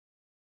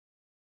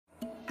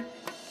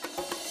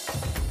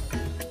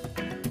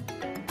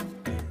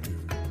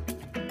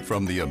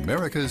From the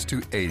Americas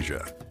to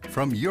Asia,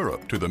 from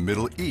Europe to the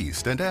Middle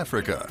East and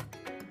Africa,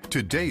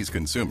 today's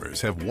consumers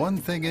have one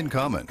thing in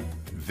common.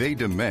 They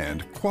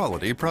demand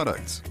quality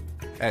products.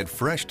 At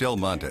Fresh Del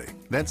Monte,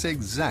 that's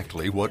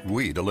exactly what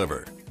we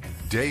deliver.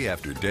 Day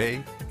after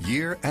day,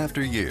 year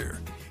after year,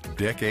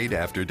 decade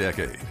after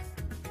decade.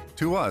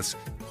 To us,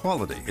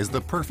 quality is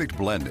the perfect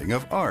blending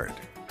of art,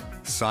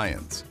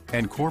 science,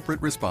 and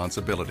corporate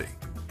responsibility.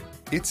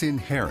 It's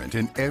inherent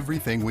in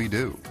everything we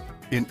do,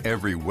 in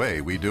every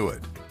way we do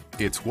it.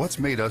 It's what's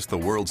made us the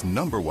world's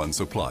 #1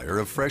 supplier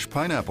of fresh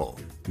pineapple,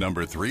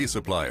 #3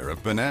 supplier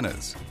of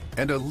bananas,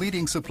 and a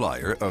leading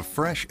supplier of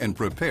fresh and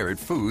prepared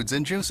foods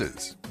and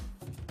juices.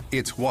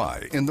 It's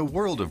why, in the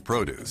world of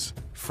produce,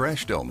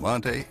 Fresh Del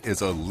Monte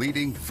is a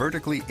leading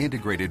vertically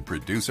integrated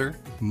producer,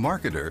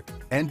 marketer,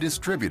 and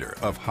distributor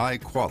of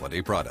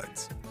high-quality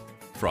products.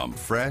 From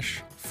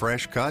fresh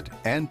cut,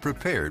 and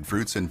prepared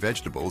fruits and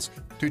vegetables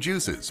to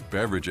juices,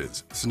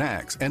 beverages,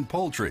 snacks, and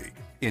poultry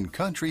in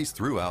countries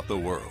throughout the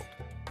world.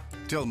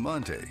 Del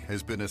Monte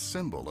has been a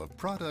symbol of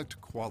product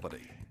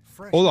quality.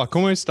 Hola,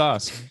 ¿cómo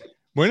estás?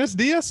 Buenos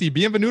días y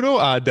bienvenido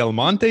a Del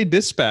Monte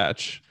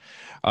Dispatch.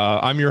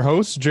 I'm your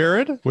host,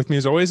 Jared. With me,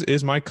 as always,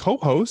 is my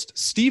co-host,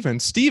 Steven.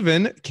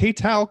 Steven, ¿qué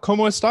tal?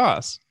 ¿Cómo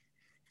estás?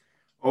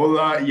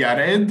 Hola,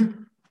 Jared.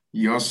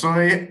 Yo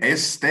soy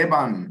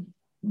Esteban.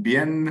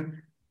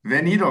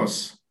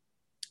 Bienvenidos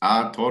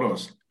a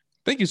todos.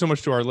 Thank you so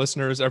much to our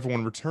listeners,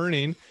 everyone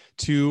returning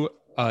to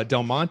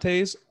Del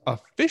Monte's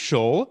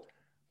official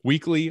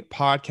weekly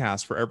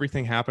podcast for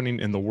everything happening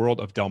in the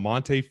world of Del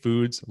Monte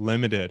Foods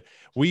Limited.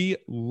 We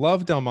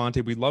love Del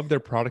Monte. We love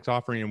their product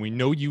offering, and we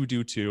know you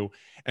do too.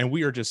 And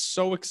we are just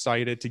so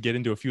excited to get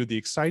into a few of the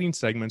exciting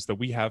segments that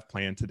we have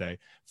planned today.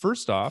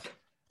 First off,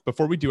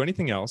 before we do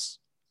anything else,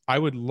 I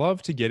would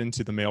love to get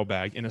into the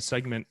mailbag in a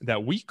segment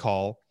that we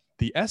call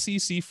the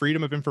SEC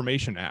Freedom of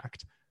Information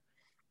Act.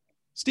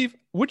 Steve,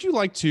 would you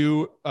like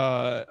to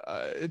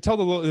tell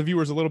the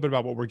viewers a little bit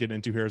about what we're getting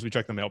into here as we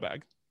check the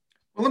mailbag?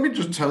 Well, let me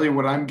just tell you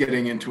what I'm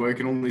getting into. I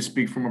can only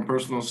speak from a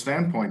personal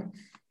standpoint.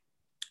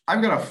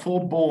 I've got a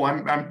full bowl.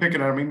 I'm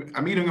picking at them.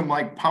 I'm eating them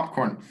like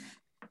popcorn.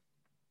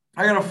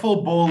 I got a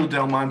full bowl of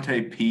Del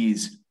Monte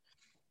peas.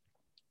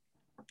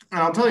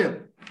 And I'll tell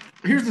you,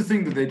 here's the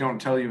thing that they don't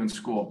tell you in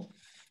school.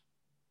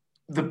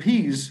 The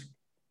peas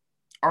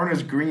aren't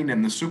as green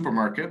in the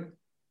supermarket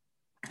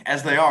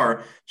as they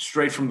are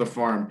straight from the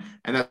farm.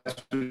 And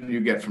that's what you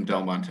get from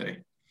Del Monte.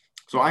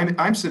 So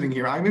I'm sitting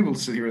here. I'm able to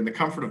sit here in the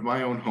comfort of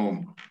my own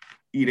home,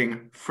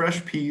 eating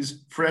fresh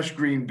peas, fresh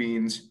green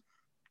beans,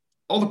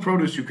 all the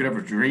produce you could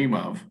ever dream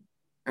of.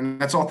 And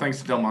that's all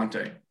thanks to Del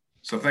Monte.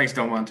 So thanks,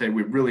 Del Monte.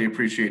 We really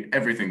appreciate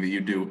everything that you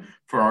do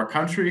for our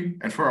country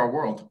and for our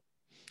world.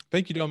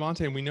 Thank you, Del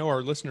Monte. And we know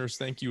our listeners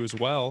thank you as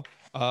well.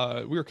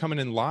 We are coming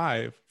in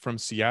live from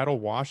Seattle,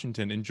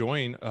 Washington,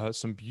 enjoying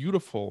some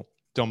beautiful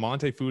Del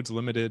Monte Foods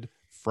Limited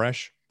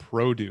fresh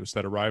produce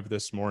that arrived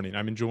this morning.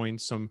 I'm enjoying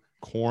some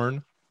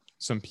corn,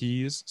 some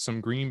peas,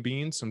 some green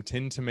beans, some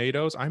tinned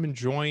tomatoes. I'm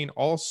enjoying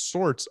all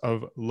sorts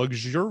of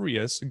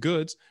luxurious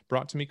goods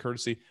brought to me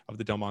courtesy of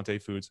the Del Monte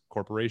Foods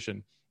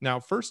Corporation. Now,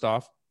 first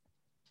off,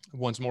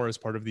 once more, as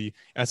part of the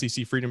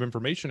SEC Freedom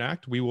Information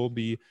Act, we will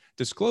be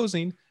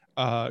disclosing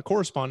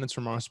correspondence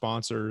from our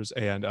sponsors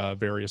and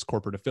various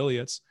corporate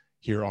affiliates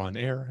here on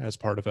air as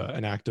part of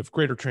an act of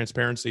greater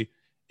transparency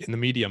in the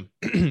medium.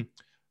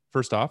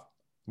 First off,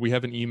 we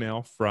have an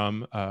email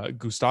from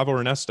Gustavo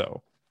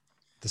Ernesto.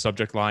 The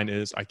subject line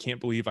is, "I can't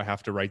believe I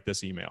have to write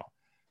this email.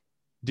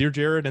 Dear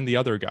Jared and the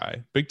other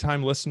guy, big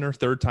time listener,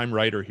 third time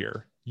writer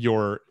here.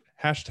 Your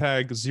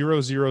hashtag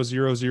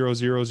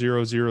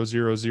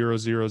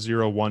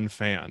 0000000000001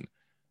 fan.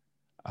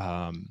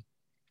 A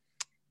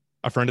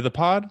friend of the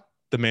pod,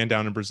 the man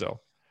down in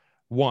Brazil.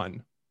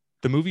 1,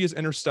 the movie is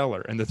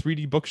Interstellar, and the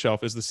 3D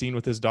bookshelf is the scene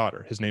with his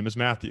daughter. His name is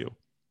Matthew.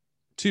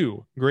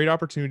 2, great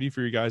opportunity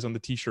for you guys on the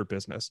t-shirt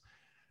business.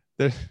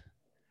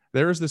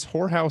 There is this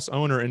whorehouse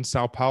owner in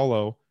Sao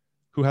Paulo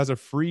who has a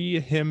free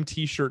him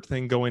t-shirt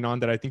thing going on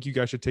that I think you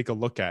guys should take a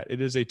look at. It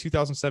is a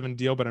 2007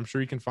 deal, but I'm sure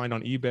you can find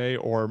on eBay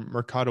or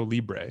Mercado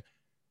Libre.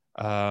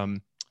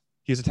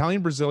 He's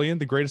Italian Brazilian,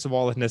 the greatest of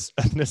all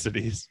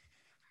ethnicities.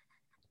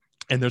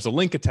 And there's a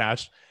link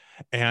attached,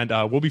 and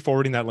we'll be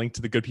forwarding that link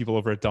to the good people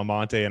over at Del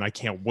Monte, and I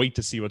can't wait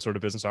to see what sort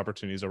of business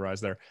opportunities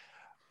arise there.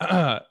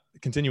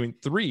 Continuing.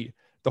 3,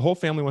 the whole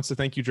family wants to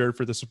thank you, Jared,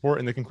 for the support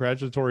and the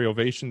congratulatory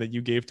ovation that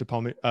you gave to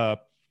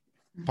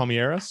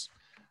Palmeiras.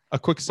 A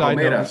quick side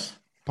note.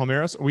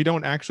 Palmeiras. We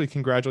don't actually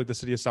congratulate the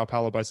city of Sao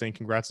Paulo by saying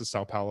congrats to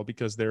Sao Paulo,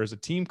 because there is a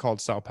team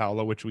called Sao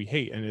Paulo, which we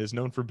hate, and it is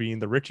known for being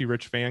the Richie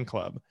Rich fan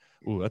club.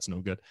 Ooh, that's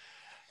no good.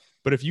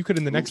 But if you could,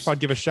 in the next pod,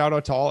 give a shout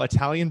out to all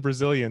Italian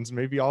Brazilians,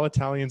 maybe all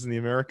Italians in the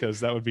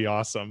Americas, that would be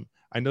awesome.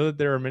 I know that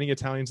there are many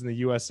Italians in the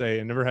USA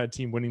and never had a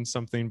team winning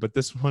something, but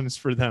this one is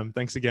for them.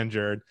 Thanks again,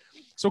 Jared.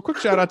 So quick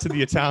shout out to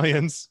the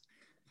Italians.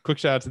 Quick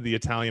shout out to the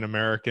Italian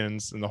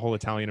Americans and the whole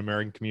Italian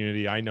American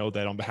community. I know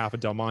that on behalf of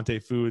Del Monte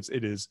Foods,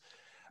 it is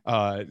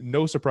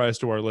no surprise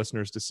to our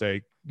listeners to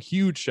say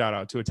huge shout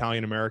out to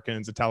Italian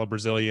Americans, Italo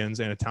Brazilians,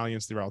 and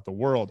Italians throughout the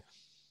world.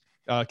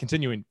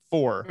 Continuing,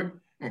 4.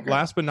 Okay.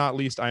 Last but not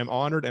least, I am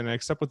honored and I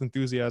accept with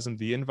enthusiasm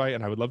the invite,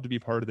 and I would love to be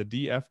part of the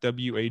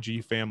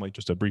DFWAG family.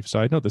 Just a brief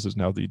side note, this is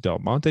now the Del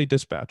Monte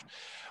Dispatch.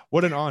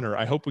 What an honor.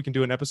 I hope we can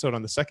do an episode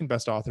on the second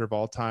best author of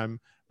all time,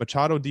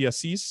 Machado de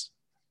Assis,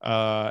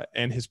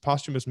 and his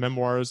posthumous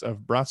memoirs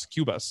of Bras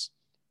Cubas.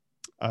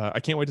 I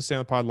can't wait to stay on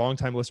the pod.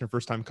 Long-time listener,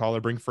 first-time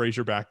caller. Bring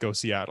Frazier back. Go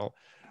Seattle.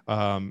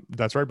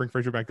 That's right. Bring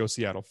Frazier back. Go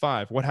Seattle.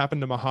 5. What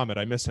happened to Muhammad?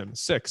 I miss him.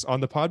 6. On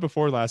the pod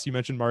before last, you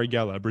mentioned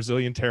Marighella, a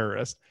Brazilian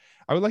terrorist.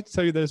 I would like to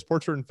tell you that his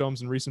portrait in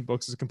films and recent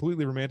books is a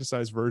completely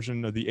romanticized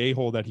version of the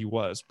a-hole that he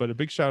was, but a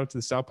big shout out to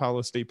the Sao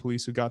Paulo State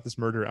Police who got this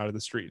murder out of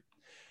the street.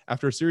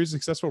 After a series of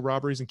successful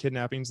robberies and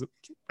kidnappings,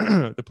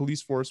 the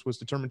police force was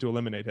determined to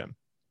eliminate him.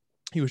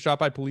 He was shot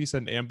by police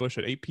at an ambush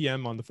at 8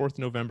 p.m. on the 4th of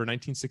November,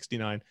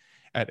 1969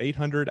 at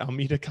 800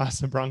 Almeida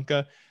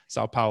Casabranca,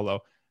 Sao Paulo.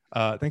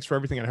 Thanks for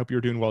everything. And I hope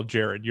you're doing well,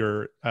 Jared.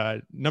 Your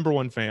number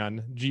one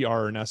fan, GR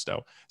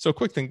Ernesto. So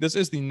quick thing, this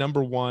is the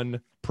number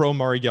one pro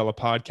Marighella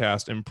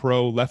podcast and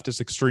pro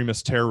leftist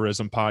extremist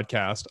terrorism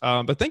podcast.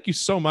 But thank you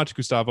so much,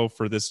 Gustavo,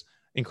 for this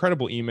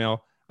incredible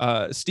email.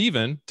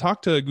 Steven,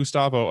 talk to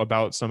Gustavo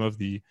about some of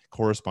the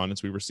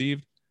correspondence we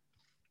received.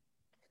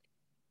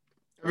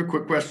 I have a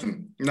quick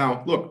question.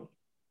 Now, look,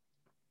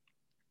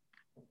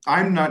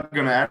 I'm not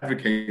going to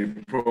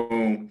advocate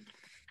pro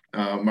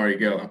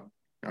Marighella.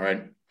 All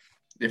right.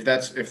 If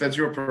that's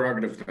your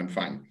prerogative, then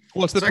fine.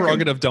 Well, it's the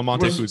prerogative of Del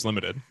Monte Foods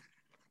Limited.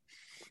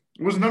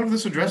 Was none of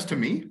this addressed to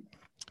me?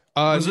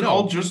 Was it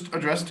all just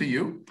addressed to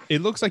you?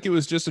 It looks like it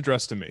was just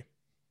addressed to me.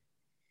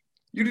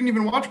 You didn't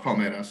even watch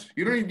Palmeiras.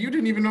 You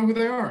didn't even know who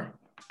they are.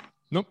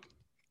 Nope.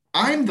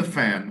 I'm the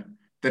fan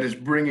that is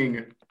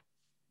bringing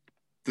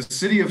the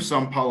city of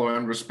São Paulo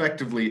and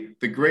respectively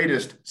the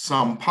greatest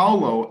São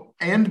Paulo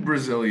and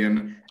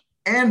Brazilian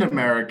and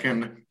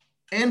American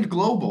and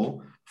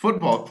global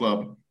football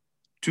club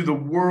to the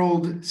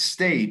world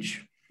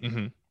stage.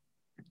 Mm-hmm.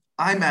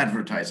 I'm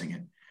advertising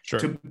it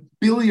to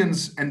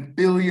billions and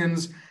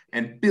billions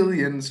and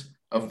billions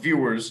of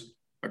viewers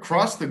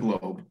across the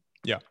globe.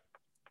 Yeah.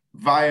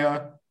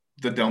 Via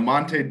the Del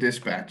Monte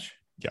Dispatch.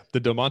 Yeah, the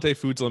Del Monte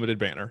Foods Limited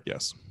banner.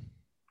 Yes.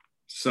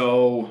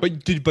 So,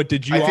 but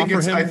did you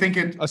offer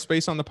him a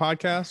space on the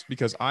podcast?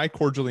 Because I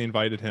cordially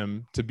invited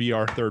him to be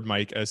our third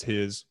mic as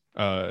his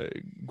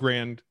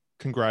grand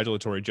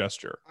congratulatory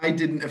gesture. I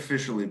didn't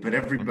officially, but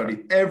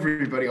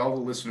everybody, all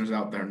the listeners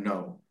out there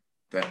know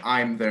that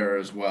I'm there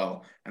as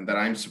well, and that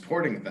I'm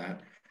supporting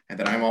that, and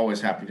that I'm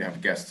always happy to have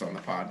guests on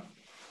the pod,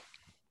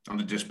 on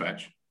the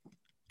Dispatch.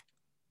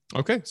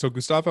 Okay, so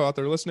Gustavo out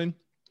there listening,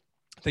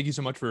 thank you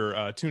so much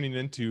for tuning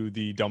in to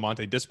the Del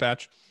Monte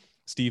Dispatch.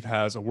 Steve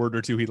has a word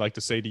or two he'd like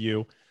to say to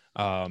you.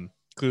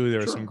 Clearly,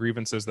 there are some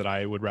grievances that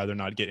I would rather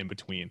not get in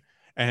between.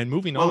 And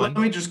moving on. Let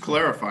me just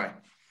clarify.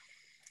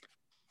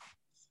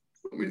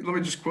 Let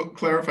me just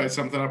clarify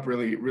something up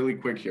really, really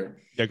quick here.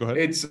 Yeah, go ahead.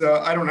 It's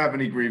I don't have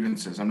any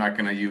grievances. I'm not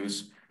going to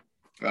use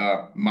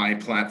my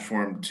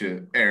platform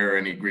to air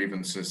any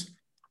grievances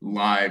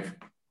live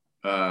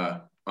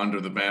under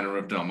the banner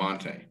of Del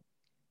Monte.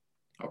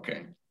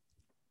 Okay.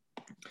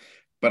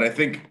 But I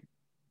think,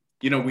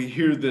 we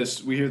hear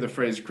the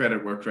phrase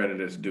credit where credit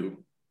is due.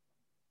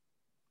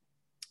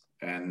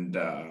 And,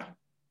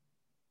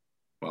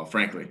 well,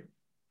 frankly.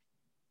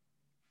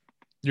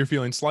 You're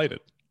feeling slighted.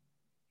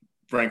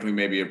 Frankly,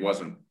 maybe it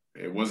wasn't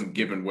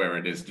given where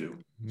it is due.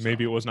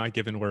 Maybe it was not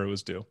given where it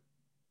was due.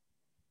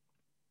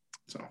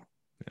 So,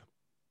 yeah.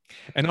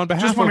 And on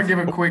behalf just want to give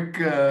a quick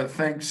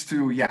thanks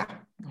to,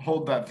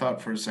 hold that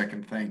thought for a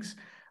second. Thanks.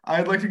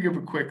 I'd like to give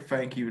a quick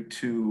thank you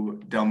to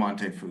Del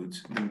Monte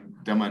Foods,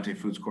 Del Monte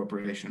Foods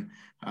Corporation.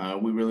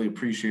 We really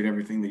appreciate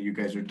everything that you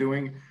guys are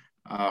doing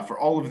for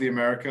all of the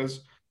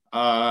Americas.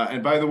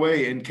 And by the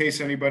way, in case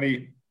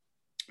anybody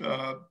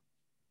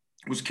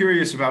was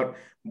curious about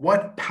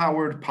what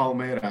powered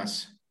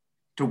Palmeiras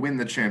to win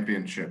the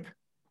championship,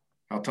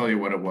 I'll tell you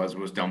what it was. It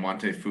was Del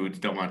Monte Foods,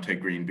 Del Monte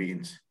Green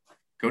Beans.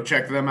 Go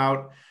check them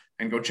out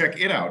and go check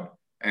it out.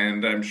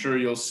 And I'm sure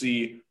you'll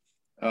see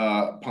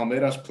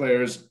Palmeiras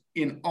players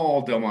in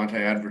all Del Monte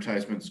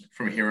advertisements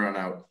from here on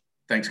out.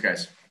 Thanks,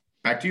 guys.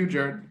 Back to you,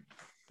 Jared.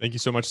 Thank you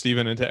so much,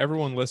 Stephen. And to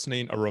everyone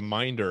listening, a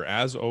reminder,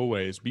 as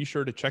always, be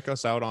sure to check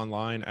us out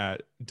online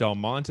at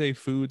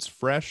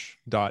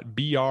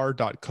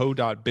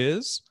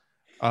delmontefoodsfresh.br.co.biz.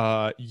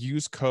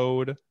 Use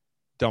code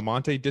Del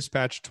Monte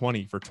Dispatch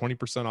 20 for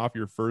 20% off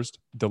your first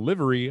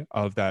delivery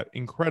of that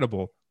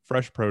incredible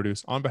fresh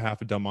produce on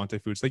behalf of Del Monte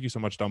Foods. Thank you so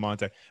much, Del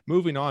Monte.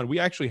 Moving on, we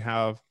actually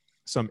have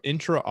some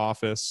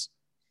intra-office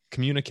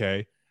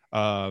communique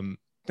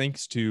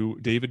thanks to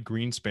David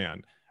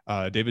Greenspan,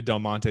 David Del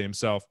Monte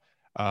himself,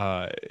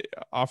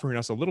 offering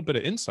us a little bit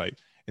of insight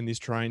in these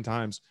trying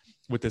times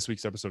with this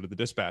week's episode of the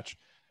Dispatch.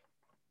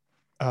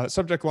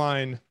 Subject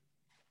line: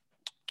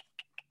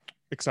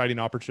 exciting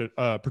partnership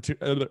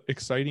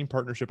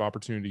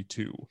opportunity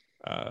to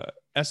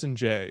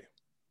S&J.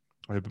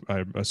 I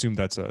assume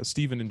that's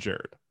Stephen and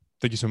Jared.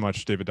 Thank you so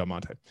much, David Del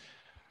Monte.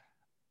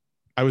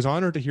 I was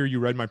honored to hear you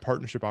read my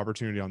partnership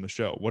opportunity on the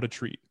show. What a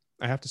treat.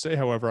 I have to say,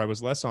 however, I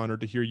was less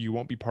honored to hear you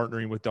won't be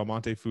partnering with Del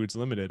Monte Foods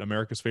Limited,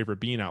 America's favorite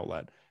bean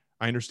outlet.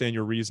 I understand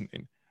your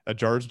reasoning. That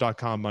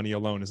Jars.com money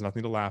alone is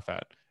nothing to laugh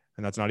at.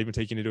 And that's not even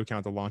taking into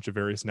account the launch of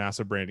various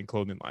NASA branding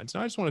clothing lines.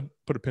 Now, I just want to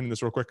put a pin in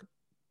this real quick.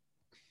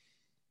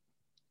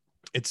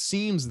 It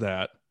seems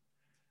that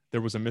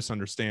there was a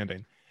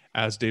misunderstanding,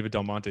 as David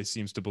Del Monte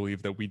seems to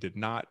believe that we did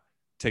not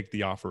take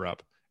the offer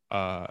up.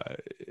 That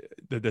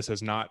this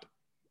is not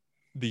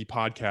the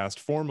podcast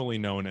formerly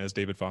known as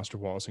David Foster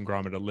Wallace and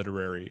Gromit, a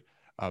literary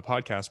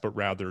podcast, but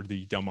rather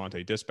the Del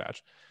Monte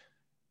Dispatch.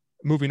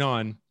 Moving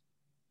on,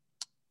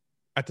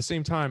 at the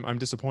same time, I'm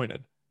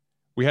disappointed.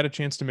 We had a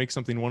chance to make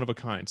something one of a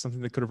kind,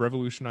 something that could have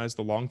revolutionized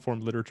the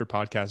long-form literature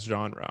podcast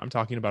genre. I'm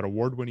talking about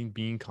award-winning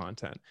bean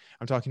content.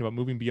 I'm talking about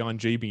moving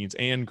beyond J beans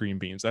and green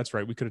beans. That's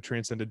right. We could have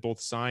transcended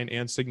both sign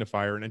and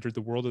signifier and entered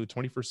the world of the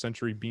 21st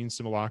century bean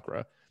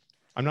simulacra.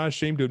 I'm not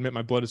ashamed to admit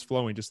my blood is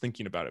flowing just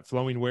thinking about it.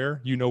 Flowing where?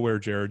 You know where,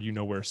 Jared. You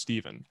know where,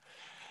 Steven.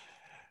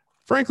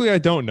 Frankly, I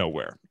don't know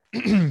where.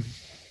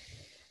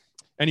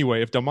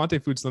 Anyway, if Del Monte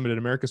Foods Limited,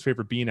 America's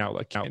favorite bean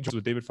outlet, counts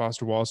with David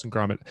Foster Wallace and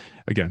Gromit,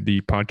 again,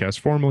 the podcast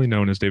formerly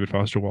known as David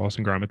Foster Wallace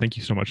and Gromit, thank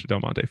you so much to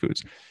Del Monte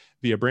Foods,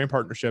 via brand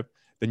partnership,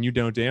 then you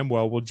know damn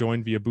well we'll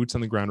join via boots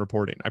on the ground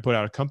reporting. I put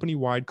out a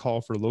company-wide call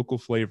for local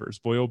flavors.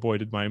 Boy, oh boy,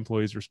 did my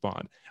employees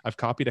respond. I've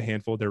copied a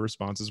handful of their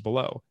responses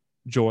below.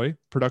 Joy,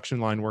 production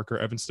line worker,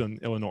 Evanston,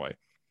 Illinois.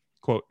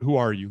 Quote, who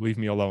are you? Leave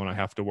me alone. I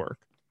have to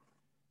work.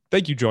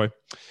 Thank you, Joy.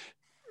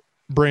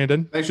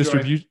 Brandon, Thanks,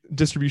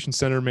 distribution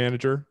center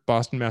manager,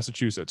 Boston,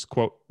 Massachusetts.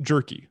 Quote,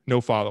 jerky, no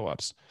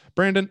follow-ups.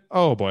 Brandon,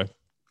 oh boy.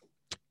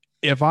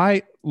 If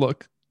I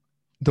look,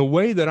 the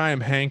way that I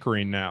am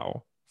hankering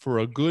now for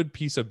a good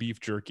piece of beef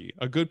jerky,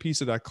 a good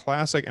piece of that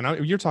classic,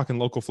 and you're talking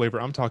local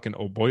flavor, I'm talking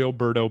Oh Boy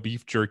Oberto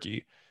beef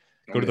jerky.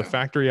 Go to the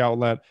factory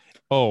outlet.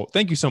 Oh,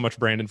 thank you so much,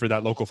 Brandon, for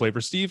that local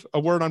flavor. Steve, a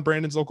word on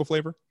Brandon's local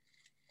flavor?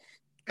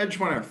 I just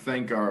want to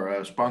thank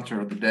our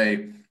sponsor of the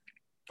day,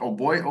 Oh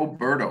Boy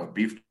Oberto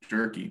beef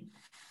jerky.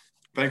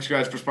 Thanks,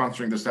 guys, for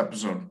sponsoring this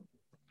episode.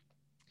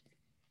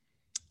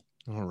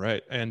 All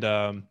right. And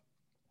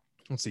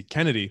let's see.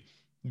 Kennedy,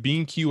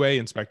 being QA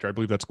inspector, I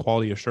believe that's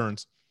quality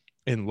assurance,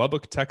 in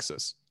Lubbock,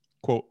 Texas.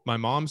 Quote, my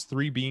mom's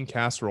 3-bean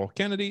casserole.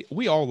 Kennedy,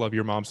 we all love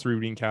your mom's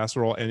 3-bean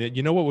casserole. And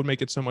you know what would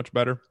make it so much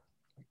better?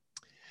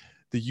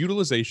 The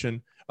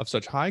utilization of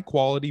such high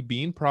quality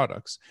bean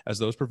products as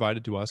those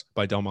provided to us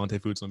by Del Monte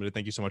Foods Limited.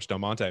 Thank you so much, Del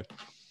Monte.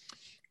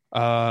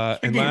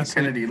 And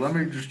lastly, Kennedy, let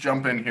me just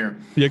jump in here.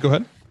 Yeah, go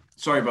ahead.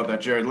 Sorry about that,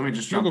 Jared. Let me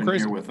just jump in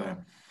crazy. here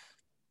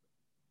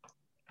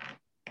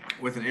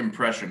with an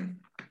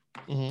impression.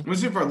 Mm-hmm. Let's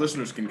see if our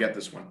listeners can get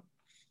this one.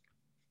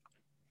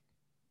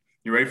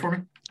 You ready for me?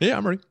 Yeah,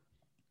 I'm ready.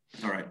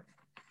 All right.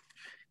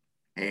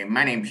 Hey,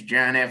 my name's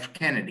John F.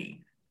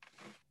 Kennedy.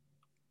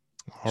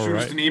 Shoot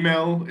us an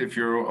email if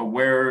you're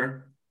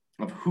aware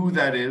of who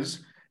that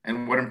is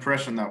and what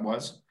impression that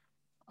was.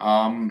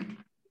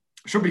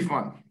 Should be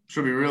fun.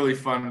 Should be really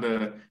fun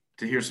to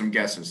hear some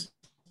guesses.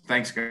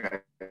 Thanks,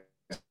 guys.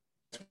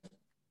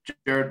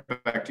 Jared,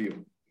 back to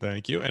you.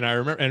 Thank you. And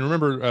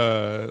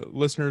remember,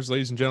 listeners,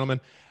 ladies and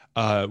gentlemen,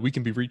 we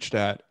can be reached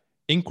at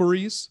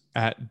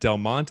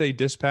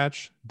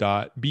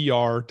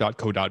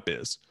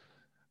inquiries@delmontedispatch.br.co.biz.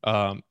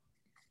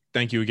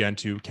 Thank you again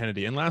to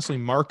Kennedy. And lastly,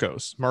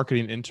 Marcos,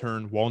 marketing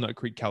intern, Walnut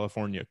Creek,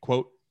 California.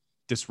 Quote,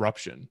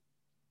 disruption.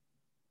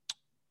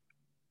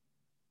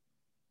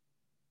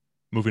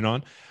 Moving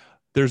on.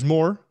 There's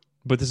more,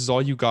 but this is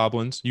all you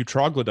goblins, you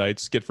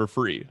troglodytes get for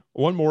free.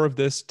 One more of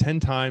this 10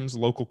 times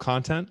local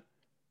content,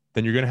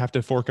 then you're going to have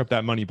to fork up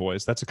that money,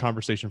 boys. That's a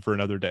conversation for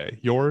another day.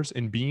 Yours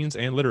in beans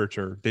and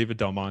literature, David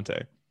Del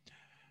Monte.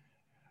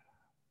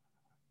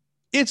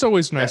 It's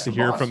always nice to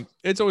hear from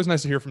the boss. It's always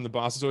nice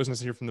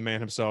to hear from the man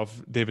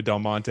himself, David Del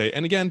Monte.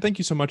 And again, thank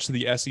you so much to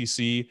the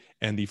SEC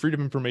and the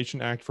Freedom of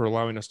Information Act for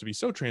allowing us to be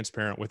so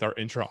transparent with our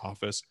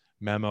intra-office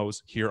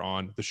memos here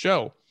on the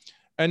show.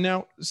 And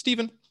now,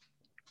 Stephen,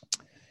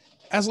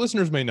 as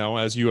listeners may know,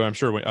 as you I'm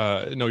sure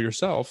know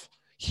yourself,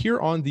 here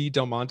on the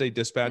Del Monte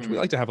Dispatch, we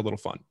like to have a little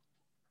fun.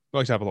 We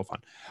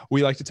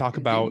like to talk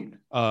about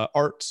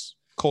arts,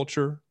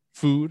 culture,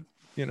 food.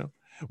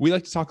 We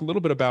like to talk a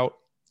little bit about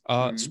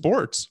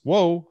sports.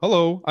 Whoa,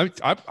 hello. I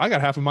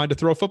got half a mind to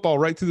throw a football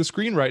right through the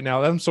screen right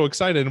now. I'm so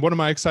excited. And what am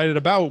I excited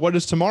about? What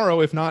is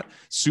tomorrow, if not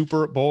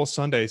Super Bowl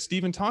Sunday?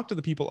 Stephen, talk to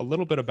the people a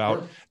little bit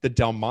about the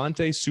Del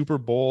Monte Super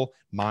Bowl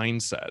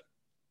mindset.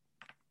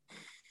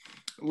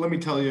 Let me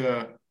tell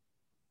you,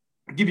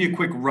 give you a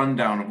quick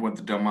rundown of what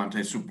the Del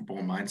Monte Super Bowl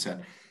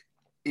mindset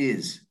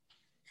is.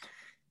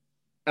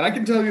 And I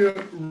can tell you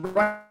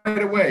right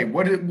away,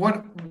 what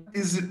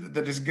is it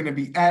that is going to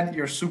be at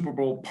your Super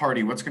Bowl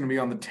party? What's going to be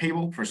on the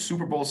table for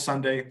Super Bowl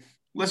Sunday?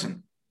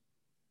 Listen,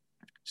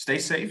 stay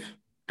safe.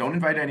 Don't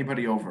invite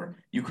anybody over.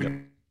 You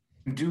can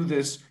do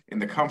this in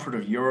the comfort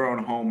of your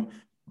own home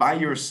by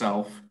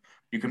yourself.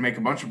 You can make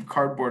a bunch of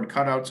cardboard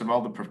cutouts of all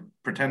the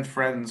pretend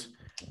friends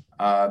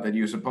that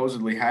you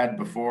supposedly had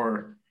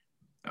before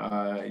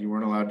you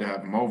weren't allowed to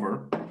have them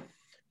over.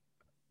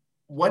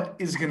 What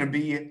is going to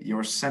be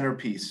your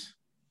centerpiece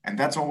And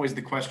that's always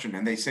the question.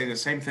 And they say the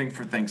same thing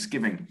for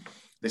Thanksgiving.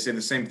 They say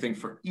the same thing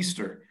for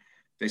Easter.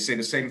 They say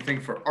the same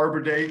thing for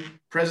Arbor Day,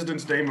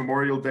 President's Day,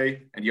 Memorial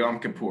Day, and Yom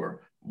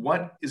Kippur.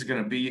 What is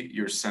going to be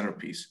your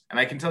centerpiece? And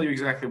I can tell you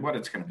exactly what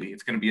it's going to be.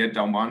 It's going to be a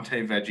Del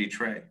Monte veggie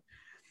tray.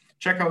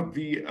 Check out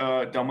the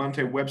Del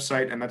Monte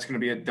website, and that's going to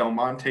be at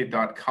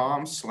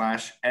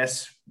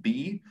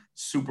delmonte.com/SB.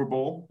 Super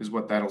Bowl is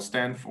what that'll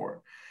stand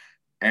for.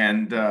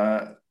 And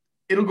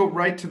it'll go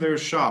right to their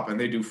shop, and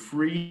they do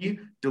free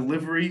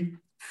delivery,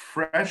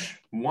 fresh,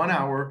 1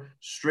 hour,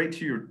 straight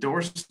to your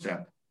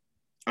doorstep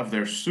of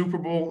their Super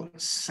Bowl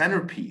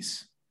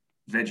centerpiece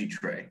veggie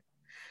tray.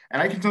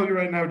 And I can tell you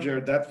right now,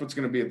 Jared, that's what's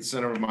going to be at the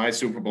center of my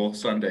Super Bowl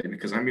Sunday,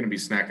 because I'm going to be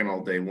snacking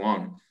all day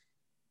long.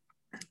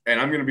 And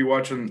I'm going to be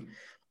watching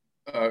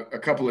a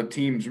couple of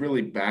teams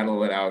really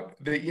battle it out.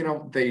 They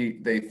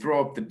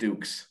throw up the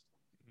Dukes.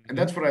 And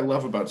that's what I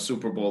love about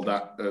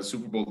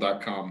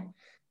Superbowl.com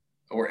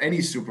or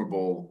any Super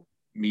Bowl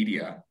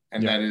media.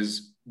 And that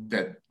is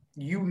that,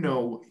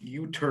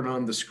 you turn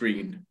on the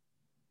screen,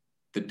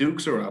 the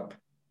Dukes are up.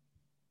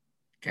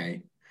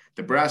 Okay.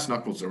 The brass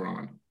knuckles are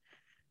on,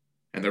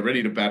 and they're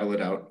ready to battle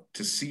it out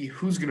to see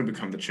who's going to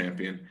become the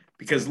champion.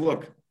 Because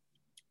look,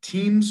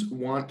 teams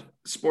want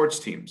sports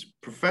teams,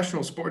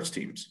 professional sports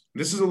teams.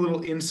 This is a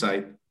little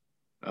insight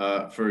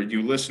for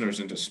you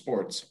listeners into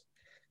sports.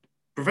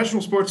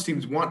 Professional sports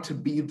teams want to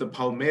be the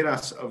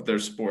Palmeiras of their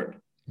sport.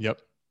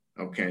 Yep.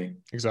 Okay.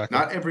 Exactly.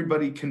 Not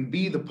everybody can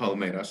be the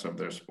Palmeiras of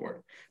their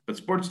sport, but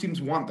sports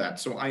teams want that.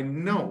 So I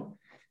know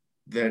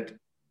that,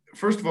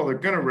 first of all, they're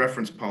going to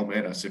reference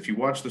Palmeiras. If you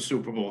watch the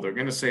Super Bowl, they're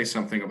going to say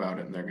something about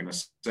it, and they're going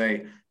to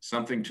say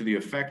something to the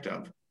effect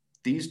of,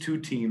 these two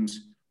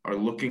teams are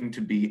looking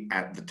to be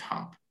at the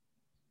top.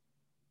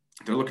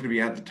 They're looking to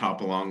be at the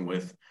top along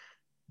with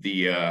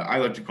the, I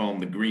like to call them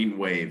the green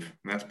wave,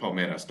 and that's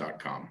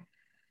Palmeiras.com.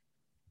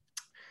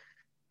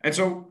 And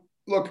so,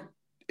 look,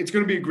 it's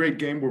going to be a great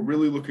game. We're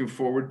really looking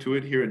forward to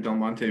it here at Del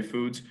Monte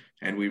Foods,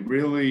 and we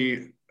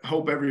really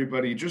hope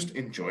everybody just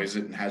enjoys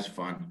it and has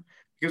fun,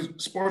 because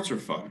sports are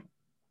fun.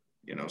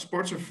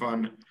 Sports are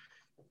fun.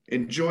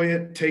 Enjoy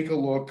it. Take a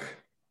look.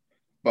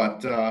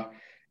 But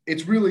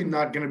it's really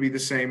not going to be the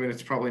same, and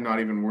it's probably not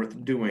even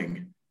worth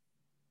doing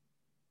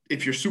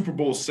if your Super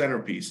Bowl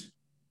centerpiece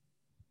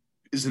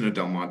isn't a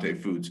Del Monte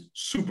Foods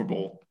Super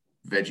Bowl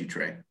veggie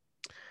tray.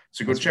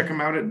 So go check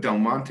them out at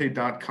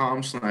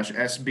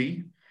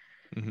delmonte.com/SB.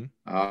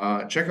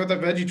 Mm-hmm. Check out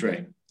that veggie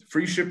tray.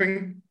 Free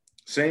shipping,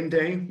 same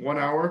day, 1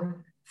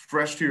 hour,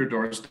 fresh to your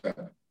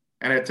doorstep.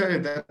 And I tell you,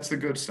 that's the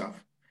good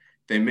stuff.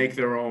 They make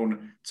their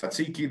own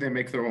tzatziki. They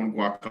make their own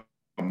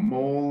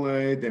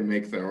guacamole. They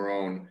make their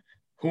own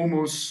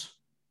hummus.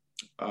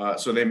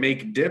 So they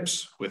make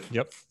dips with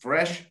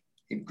fresh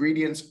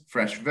ingredients,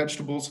 fresh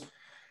vegetables.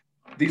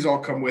 These all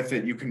come with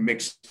it. You can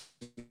mix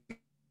and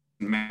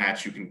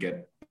match. You can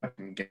get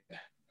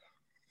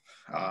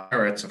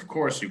carrots, of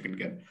course. You can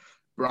get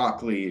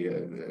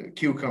broccoli,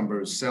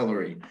 cucumbers,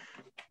 celery.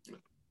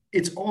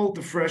 It's all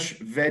the fresh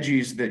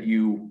veggies that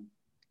you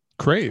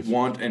crave,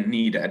 want, and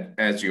need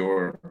as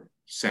your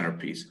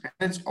centerpiece.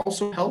 And it's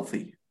also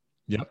healthy.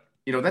 Yep.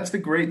 That's the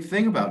great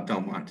thing about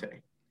Del Monte.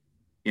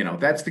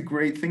 That's the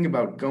great thing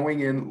about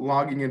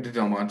logging into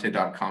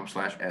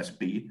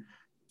delmonte.com/SB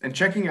and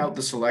checking out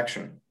the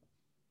selection,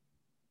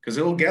 because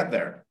it'll get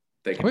there.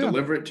 They can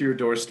deliver it to your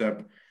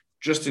doorstep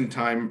just in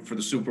time for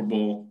the Super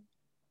Bowl.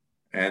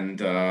 And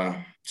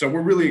so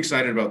we're really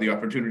excited about the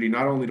opportunity,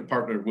 not only to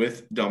partner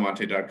with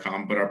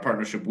delmonte.com, but our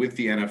partnership with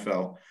the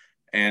NFL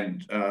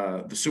and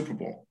the Super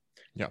Bowl.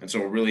 Yeah. And so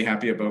we're really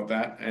happy about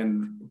that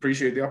and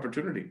appreciate the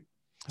opportunity.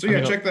 So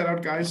check that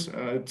out, guys.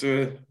 It's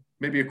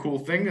maybe a cool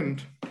thing.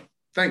 And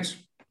thanks,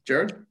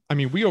 Jared.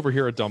 We over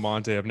here at Del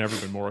Monte have never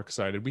been more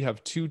excited. We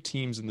have two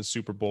teams in the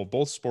Super Bowl,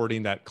 both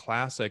sporting that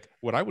classic,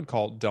 what I would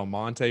call Del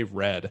Monte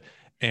red.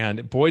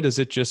 And boy, does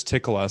it just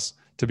tickle us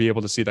to be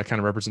able to see that kind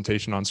of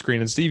representation on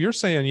screen. And Steve, you're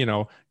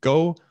saying,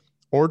 go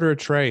order a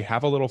tray,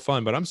 have a little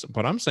fun, but I'm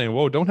saying,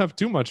 whoa, don't have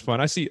too much fun.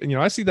 I see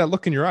that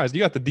look in your eyes. You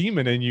got the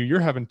demon in you.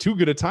 You're having too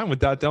good a time with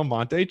that Del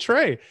Monte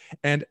tray.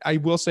 And I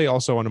will say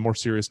also, on a more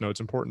serious note,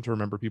 it's important to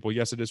remember, people,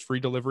 yes, it is free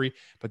delivery,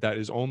 but that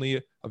is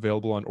only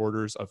available on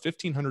orders of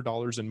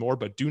 $1,500 and more.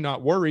 But do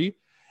not worry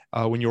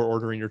when you're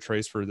ordering your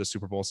trays for the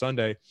Super Bowl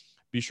Sunday.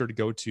 Be sure to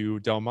go to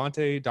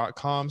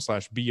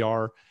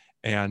delmonte.com/BR.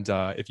 And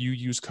if you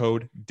use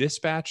code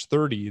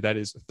DISPATCH30, that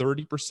is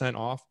 30%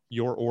 off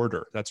your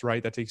order. That's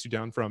right. That takes you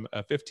down from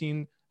a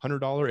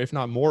 $1,500, if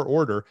not more,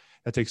 order.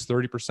 That takes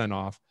 30%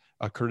 off,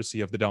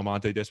 courtesy of the Del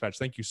Monte Dispatch.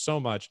 Thank you so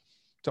much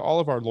to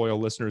all of our loyal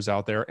listeners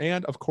out there.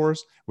 And of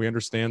course, we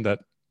understand that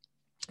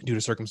due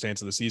to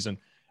circumstance of the season,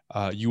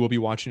 you will be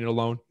watching it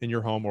alone in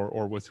your home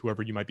or with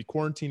whoever you might be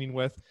quarantining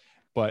with.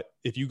 But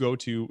if you go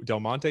to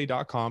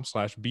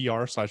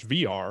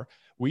delmonte.com/BR/VR,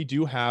 we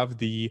do have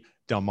the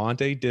Del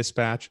Monte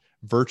Dispatch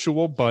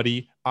Virtual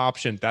Buddy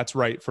option. That's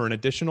right. For an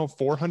additional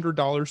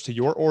 $400 to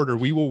your order,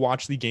 we will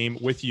watch the game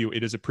with you.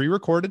 It is a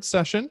pre-recorded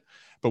session,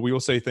 but we will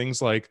say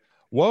things like,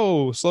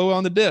 whoa, slow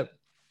on the dip.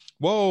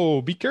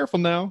 Whoa, be careful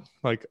now.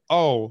 Like,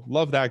 oh,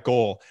 love that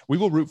goal. We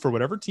will root for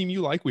whatever team you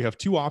like. We have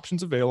 2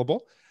 options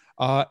available.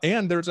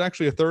 And there's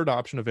actually a third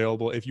option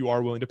available if you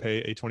are willing to pay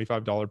a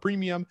 $25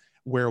 premium,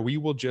 where we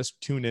will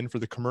just tune in for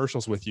the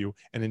commercials with you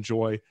and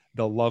enjoy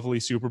the lovely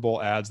Super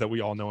Bowl ads that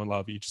we all know and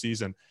love each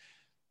season.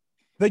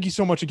 Thank you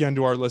so much again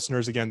to our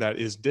listeners. Again, that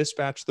is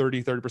Dispatch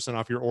 30%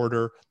 off your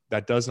order.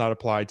 That does not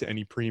apply to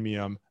any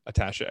premium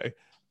attaché.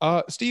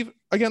 Steve,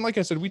 again, like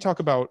I said, we talk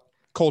about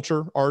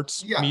culture,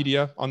 arts,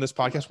 media on this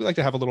podcast. We like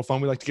to have a little fun.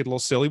 We like to get a little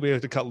silly. We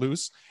like to cut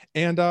loose.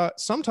 And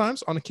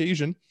sometimes, on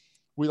occasion,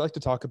 we like to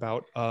talk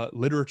about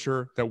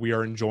literature that we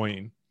are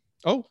enjoying.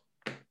 Oh,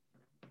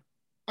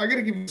 I got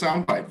to give you a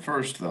soundbite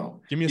first,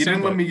 though. Give me a You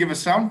didn't soundbite. let me give a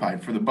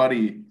soundbite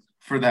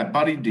for that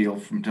buddy deal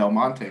from Del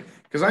Monte,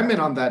 because I'm in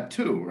on that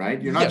too,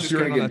 right? You're not Yes, just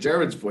you're going in to on get that too.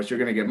 Jared's voice. You're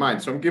going to get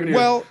mine. So I'm giving you.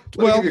 Well,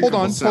 let me give you a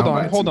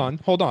hold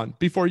couple on.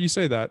 Before you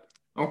say that,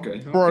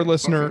 Okay. for our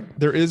listener,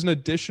 there is an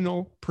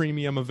additional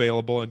premium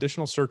available,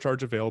 additional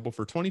surcharge available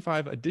for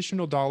 $25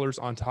 additional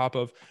on top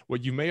of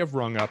what you may have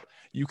rung up.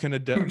 You can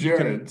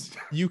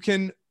you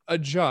can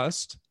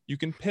adjust, you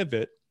can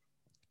pivot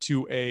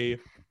to a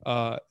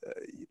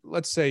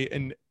let's say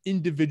an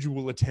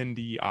individual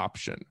attendee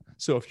option.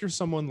 So if you're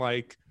someone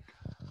like,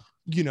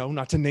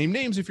 not to name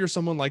names, if you're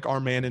someone like our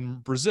man in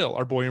Brazil,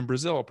 our boy in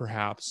Brazil,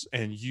 perhaps,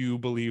 and you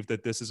believe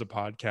that this is a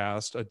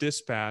podcast, a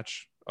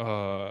dispatch,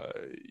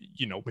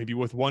 maybe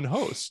with one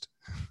host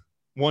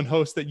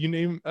that you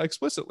name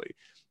explicitly,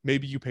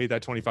 maybe you pay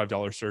that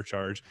 $25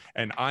 surcharge,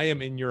 and I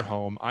am in your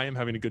home. I am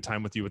having a good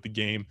time with you at the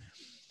game.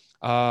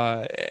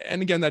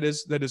 And again, that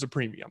is a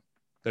premium.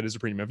 That is a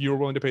premium. If you are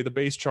willing to pay the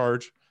base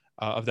charge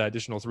of that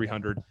additional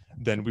 $300,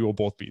 then we will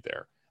both be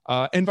there.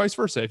 And vice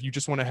versa. If you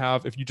just want to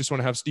have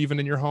Steven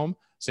in your home,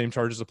 same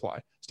charges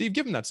apply. Steve,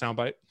 give him that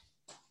soundbite.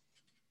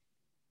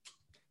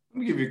 Let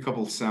me give you a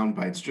couple of sound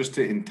bites just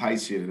to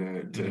entice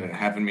you to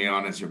having me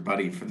on as your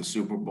buddy for the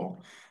Super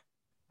Bowl.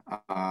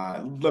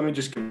 Let me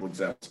just give you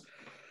examples.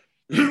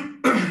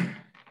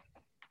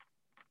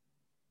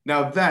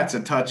 Now that's a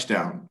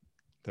touchdown.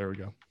 There we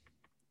go.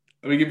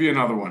 Let me give you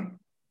another one.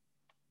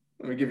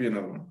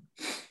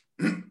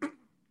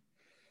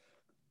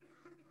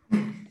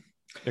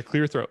 Yeah,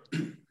 clear your throat.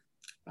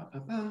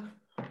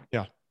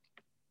 Yeah.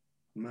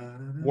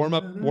 Warm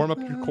up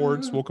your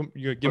chords.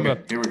 Give him a.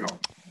 Here we go.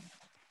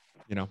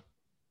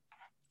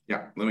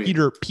 Yeah,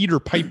 Peter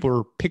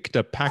Piper picked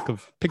a pack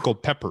of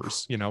pickled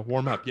peppers.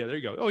 Warm up. Yeah, there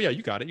you go. Oh yeah,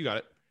 you got it.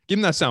 Give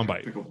him that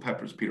soundbite. Pickled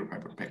peppers. Peter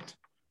Piper picked.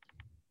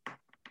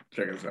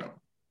 Check this out.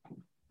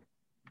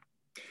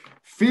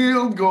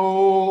 Field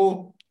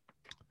goal.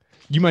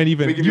 You might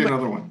even give you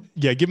another one.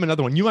 Yeah, give him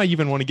another one. You might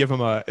even want to give him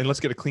and let's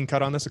get a clean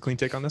cut on this, a clean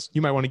take on this.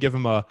 You might want to give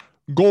him a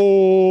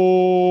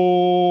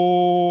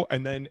goal,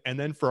 and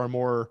then for our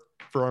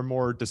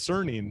more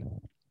discerning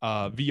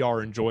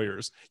VR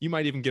enjoyers, you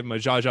might even give him a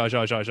ja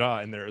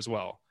in there as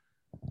well.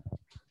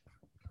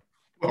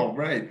 All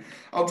right.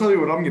 I'll tell you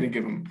what I'm going to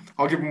give him.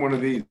 I'll give him one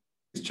of these.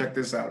 Check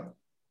this out.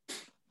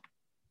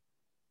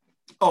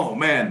 Oh,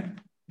 man.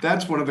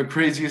 That's one of the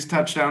craziest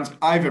touchdowns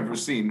I've ever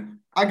seen.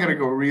 I got to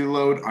go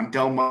reload on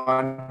Del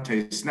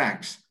Monte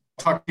snacks.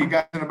 I'll talk to you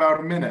guys in about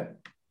a minute.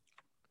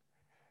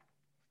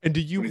 And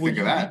think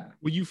of that?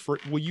 Will you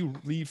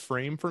leave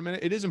frame for a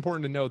minute? It is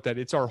important to note that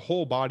it's our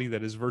whole body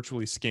that is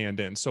virtually scanned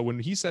in. So when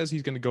he says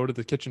he's going to go to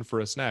the kitchen for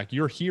a snack,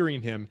 you're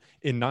hearing him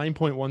in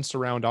 9.1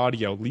 surround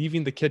audio,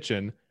 leaving to the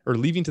kitchen,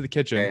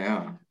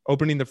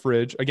 opening the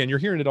fridge. Again, you're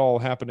hearing it all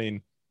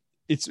happening.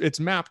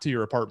 It's mapped to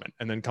your apartment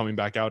and then coming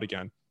back out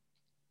again.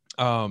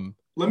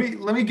 Let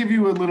me give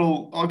you a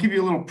little. I'll give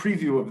you a little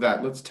preview of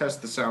that. Let's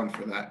test the sound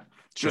for that,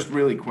 just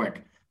really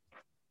quick.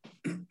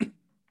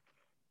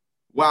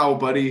 Wow,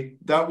 buddy,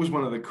 that was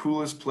one of the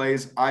coolest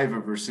plays I've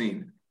ever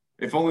seen.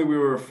 If only we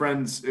were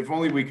friends. If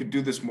only we could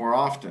do this more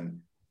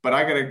often. But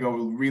I gotta go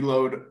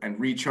reload and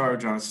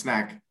recharge on a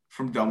snack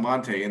from Del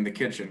Monte in the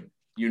kitchen.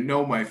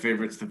 My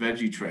favorite's the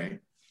veggie tray.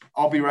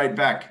 I'll be right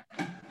back.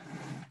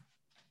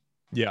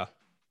 Yeah,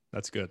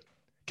 that's good.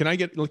 Can I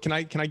give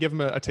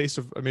him a taste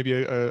of maybe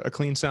a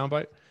clean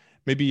soundbite?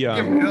 Maybe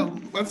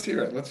let's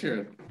hear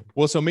it.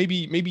 Well, so maybe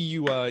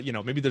you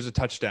maybe there's a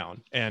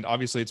touchdown, and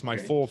obviously it's my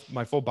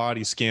full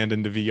body scanned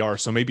into VR.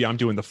 So maybe I'm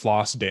doing the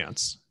floss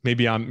dance.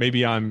 Maybe I'm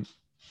doing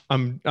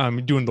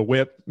the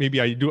whip.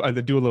 Maybe I do a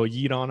little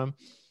yeet on him,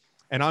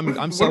 and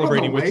I'm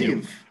celebrating with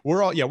you.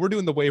 We're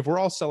doing the wave. We're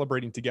all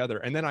celebrating together,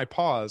 and then I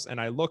pause and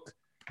I look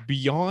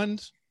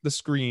beyond the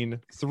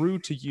screen through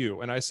to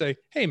you, and I say,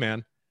 "Hey,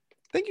 man.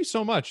 Thank you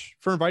so much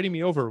for inviting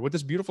me over with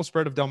this beautiful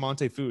spread of Del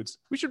Monte foods.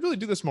 We should really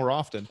do this more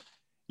often.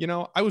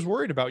 I was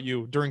worried about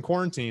you during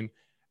quarantine.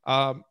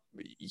 I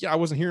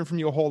wasn't hearing from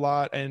you a whole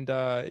lot, and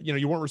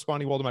you weren't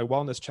responding well to my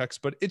wellness checks,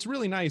 but it's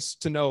really nice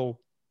to know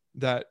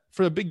that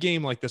for a big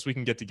game like this, we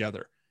can get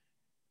together."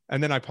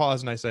 And then I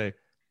pause and I say,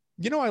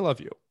 I love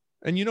you,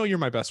 and you're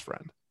my best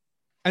friend.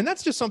 And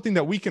that's just something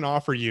that we can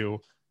offer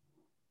you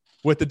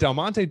with the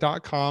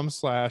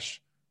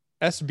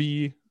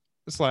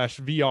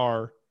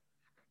delmonte.com/SB/VR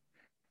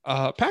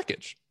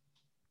package.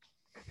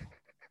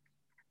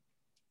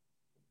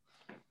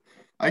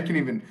 I can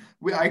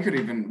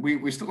even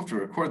we still have to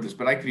record this,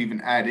 but I could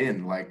even add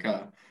in like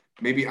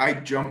maybe I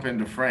jump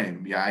into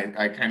frame. Yeah,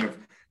 I kind of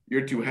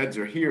your two heads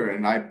are here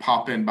and I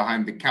pop in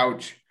behind the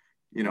couch,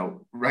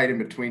 right in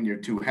between your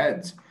two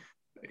heads,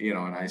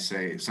 and I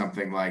say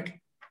something like,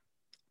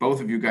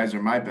 both of you guys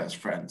are my best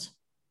friends.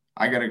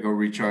 I gotta go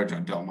recharge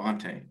on Del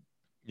Monte.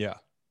 Yeah.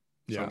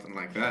 Yeah. Something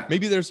like that.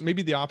 Maybe there's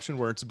the option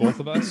where it's both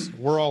of us.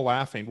 We're all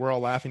laughing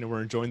and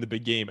we're enjoying the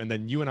big game. And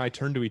then you and I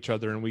turn to each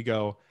other and we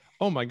go,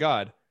 oh my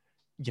God,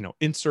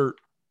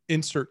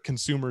 insert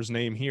consumer's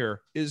name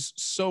here is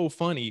so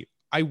funny.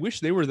 I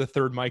wish they were the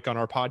third mic on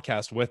our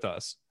podcast with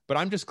us, but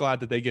I'm just glad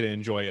that they get to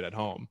enjoy it at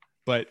home.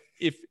 But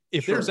if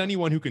Sure. there's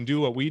anyone who can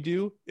do what we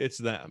do, it's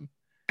them.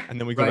 And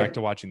then we go back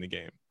to watching the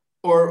game.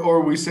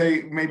 Or we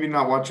say, maybe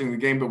not watching the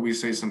game, but we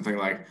say something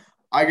like,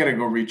 I got to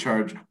go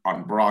recharge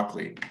on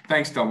broccoli.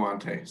 Thanks, Del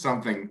Monte.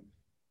 Something,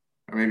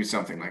 or maybe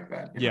something like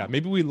that. Yeah.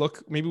 Maybe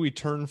we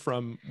turn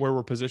from where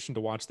we're positioned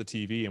to watch the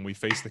TV and we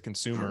face the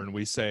consumer and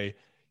we say,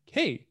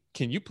 hey,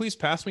 can you please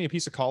pass me a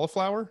piece of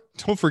cauliflower?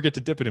 Don't forget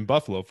to dip it in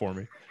buffalo for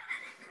me.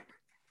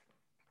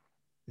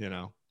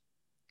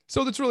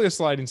 So that's really a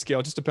sliding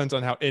scale. It just depends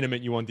on how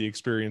intimate you want the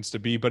experience to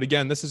be. But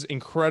again, this is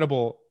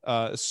incredible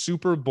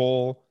Super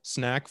Bowl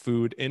snack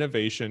food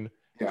innovation,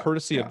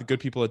 courtesy of the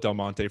good people at Del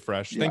Monte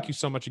Fresh. Thank you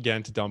so much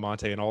again to Del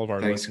Monte and all of our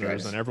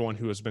listeners and everyone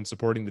who has been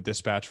supporting the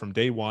Dispatch from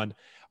day one.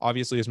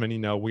 Obviously, as many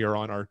know, we are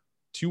on our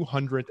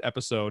 200th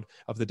episode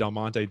of the Del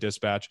Monte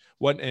Dispatch.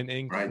 What an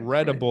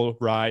incredible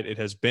ride it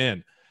has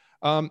been.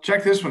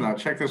 Check this one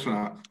out.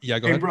 Yeah,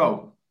 go ahead.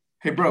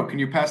 Hey, bro, can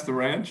you pass the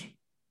ranch?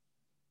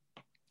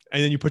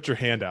 And then you put your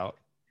hand out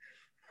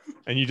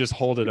and you just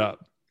hold it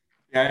up.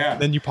 Yeah.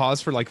 Then you pause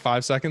for like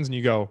 5 seconds and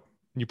you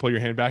pull your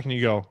hand back and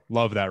you go,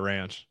 love that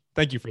ranch.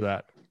 Thank you for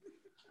that.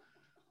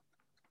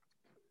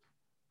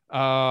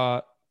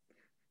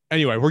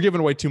 Anyway, we're giving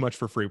away too much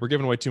for free.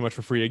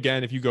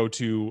 Again, if you go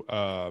to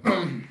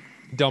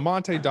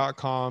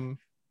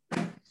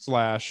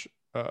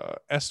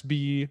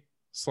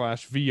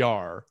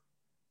delmonte.com/SB/VR,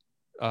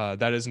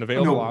 that is an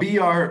available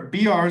option.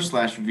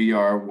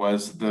 BR/VR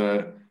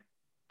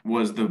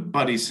was the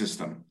buddy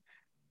system.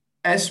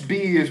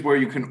 SB is where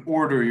you can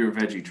order your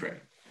veggie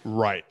tray.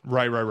 Right.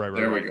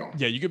 There we go.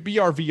 Yeah, you get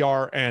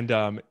BR/VR, and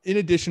in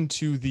addition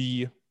to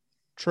the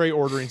tray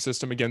ordering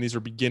system, again, these are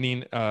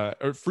beginning.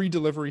 Free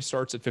delivery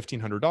starts at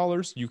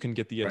 $1,500. You can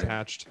get the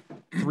attached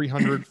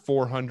 300,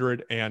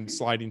 400, and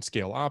sliding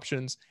scale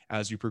options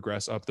as you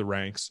progress up the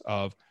ranks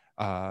of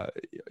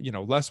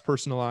less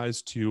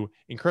personalized to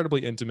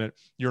incredibly intimate.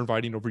 You're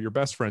inviting over your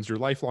best friends, your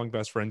lifelong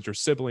best friends, your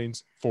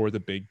siblings for the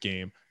big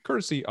game,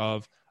 courtesy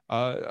of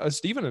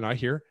Stephen and I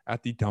here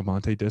at the Del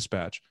Monte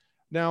Dispatch.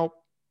 Now,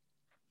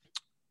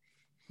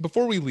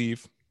 before we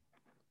leave,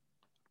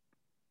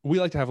 we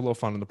like to have a little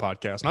fun on the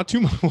podcast. Not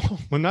too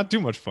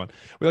much fun.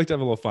 We like to have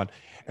a little fun,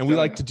 and we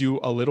like to do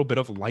a little bit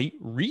of light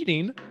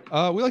reading.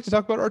 We like to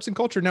talk about arts and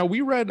culture. Now,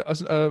 we read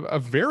a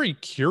very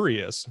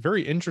curious,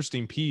 very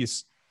interesting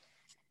piece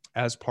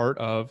as part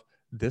of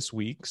this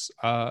week's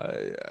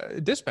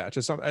Dispatch,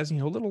 as a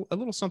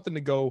little something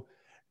to go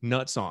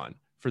nuts on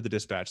for the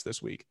Dispatch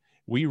this week.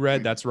 We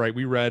read, that's right,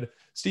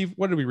 Steve,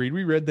 what did we read?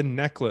 We read The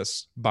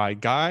Necklace by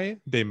Guy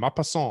de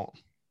Maupassant.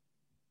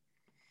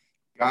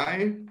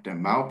 Guy de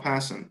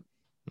Maupassant.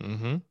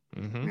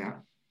 Yeah.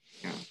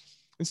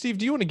 And Steve,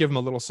 do you want to give them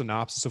a little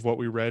synopsis of what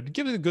we read?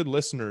 Give the good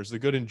listeners, the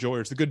good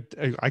enjoyers,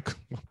 I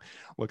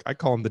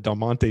call them the Del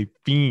Monte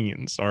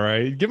fiends. All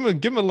right, give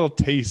them a little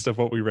taste of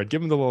what we read.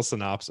 Give them the little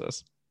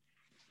synopsis.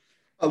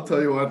 I'll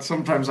tell you what.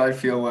 Sometimes I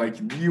feel like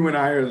you and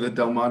I are the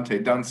Del Monte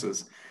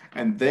dunces,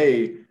 and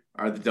they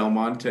are the Del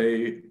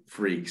Monte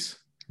freaks.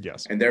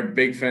 Yes, and they're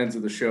big fans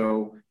of the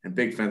show and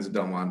big fans of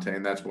Del Monte,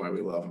 and that's why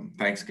we love them.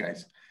 Thanks,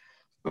 guys.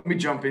 Let me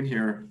jump in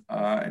here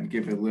and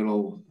give a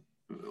little.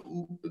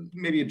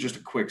 Maybe just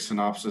a quick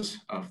synopsis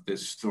of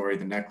this story,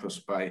 The Necklace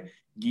by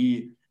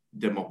Guy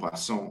de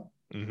Maupassant.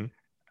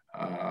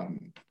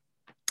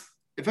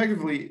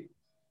 Effectively,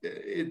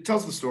 it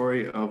tells the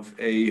story of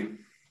a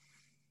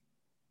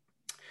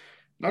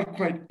not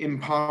quite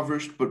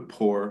impoverished, but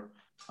poor,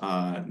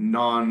 a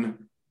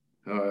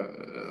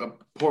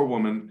poor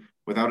woman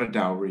without a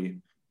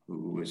dowry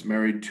who is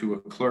married to a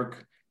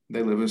clerk.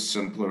 They live a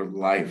simpler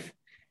life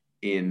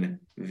in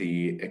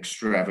the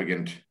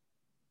extravagant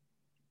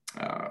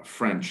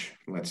French,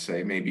 let's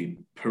say, maybe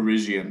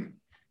Parisian,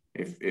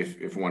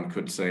 if one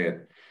could say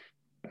it,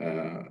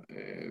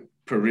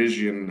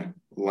 Parisian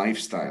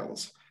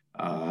lifestyles.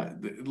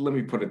 Let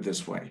me put it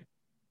this way,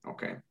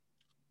 okay?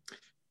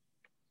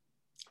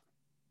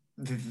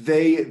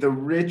 The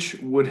rich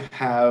would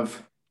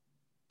have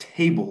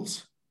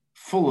tables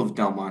full of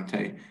Del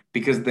Monte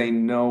because they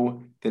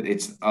know that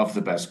it's of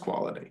the best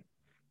quality.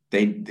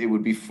 It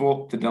would be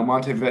full. The Del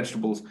Monte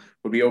vegetables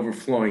would be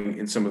overflowing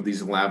in some of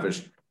these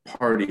lavish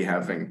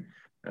party-having,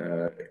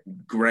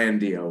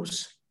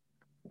 grandiose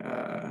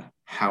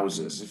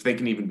houses, if they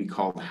can even be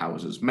called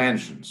houses,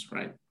 mansions,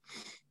 right?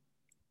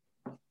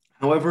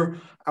 However,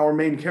 our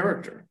main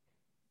character,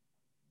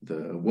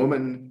 the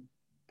woman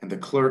and the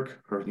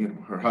clerk,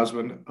 her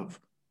husband of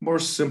more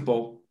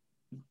simple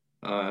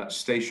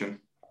station,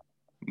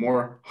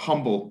 more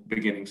humble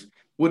beginnings,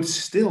 would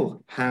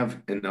still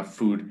have enough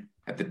food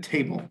at the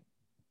table,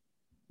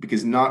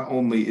 because not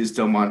only is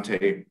Del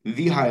Monte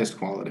the highest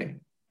quality,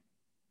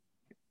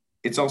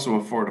 it's also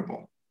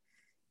affordable.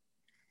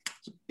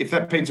 If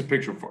that paints a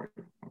picture for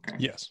you, okay?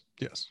 Yes.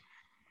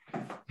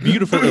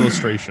 Beautiful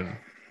illustration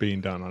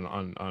being done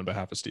on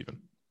behalf of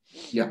Stephen.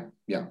 Yeah.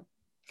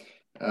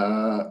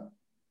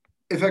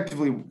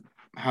 Effectively,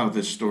 how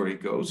this story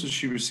goes is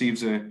she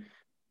receives an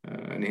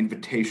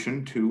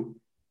invitation to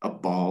a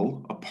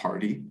ball, a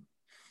party,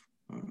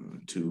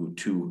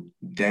 to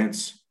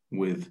dance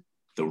with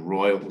the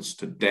royals,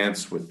 to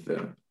dance with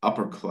the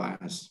upper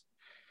class,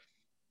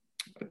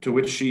 to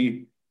which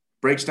she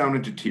breaks down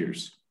into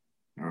tears.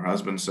 Her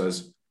husband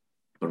says,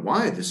 "But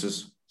why? This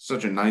is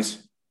such a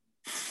nice,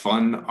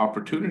 fun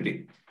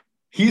opportunity."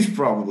 He's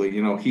probably,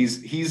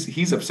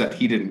 he's upset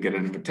he didn't get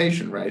an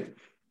invitation, right?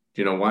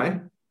 Do you know why?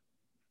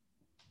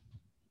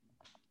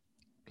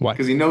 Why?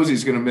 Because he knows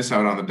he's going to miss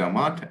out on the Del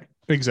Monte.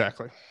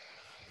 Exactly.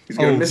 He's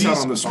going to miss out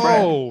on the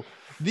spread. Oh,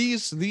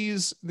 these turn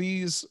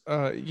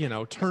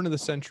of the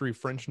century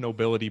French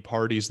nobility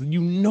parties,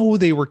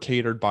 they were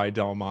catered by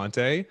Del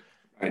Monte.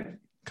 Right.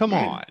 Come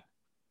on.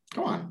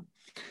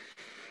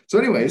 So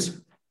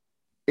anyways,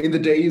 in the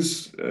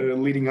days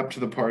leading up to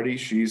the party,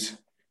 she's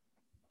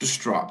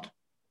distraught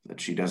that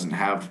she doesn't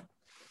have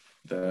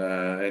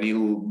any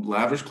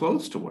lavish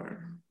clothes to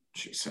wear.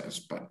 She says,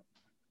 "But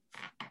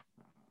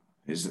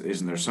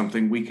isn't there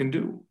something we can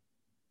do?"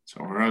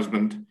 So her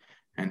husband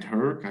and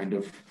her kind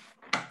of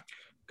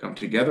come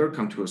together,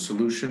 come to a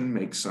solution,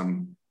 make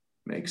some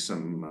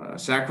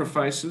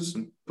sacrifices,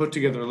 and put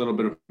together a little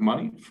bit of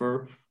money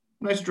for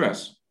a nice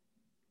dress.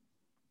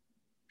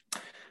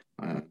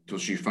 Till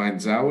she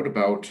finds out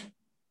about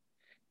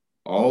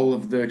all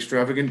of the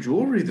extravagant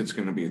jewelry that's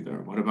going to be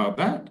there. What about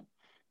that?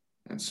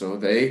 And so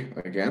they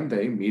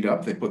meet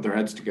up, they put their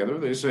heads together,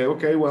 they say,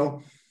 okay,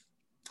 well,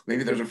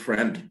 maybe there's a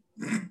friend.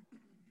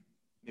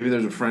 Maybe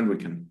there's a friend we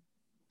can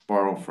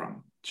borrow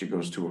from. She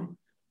goes to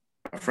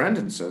a friend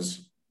and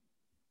says,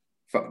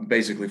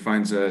 basically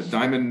finds a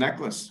diamond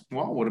necklace.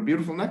 Wow, what a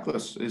beautiful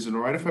necklace. Is it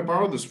all right if I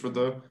borrow this for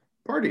the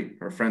party?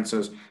 Her friend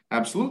says,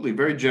 absolutely.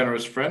 Very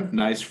generous friend,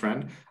 nice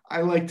friend.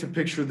 I like to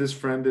picture this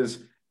friend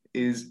as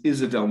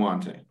is a Del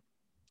Monte.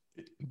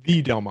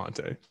 The Del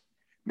Monte.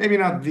 Maybe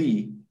not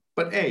the,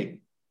 but a.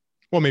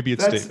 Well, maybe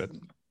it's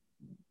David.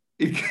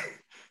 It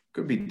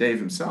could be Dave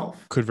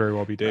himself. Could very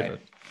well be David.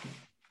 Right?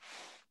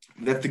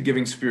 That's the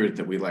giving spirit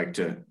that we like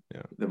to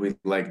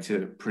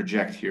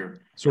project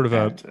here. Sort of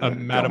a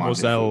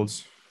Mademoiselle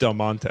Del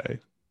Monte.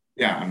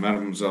 Yeah,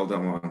 Mademoiselle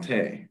Del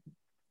Monte.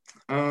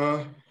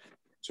 So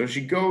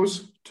she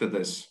goes to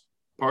this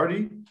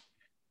party,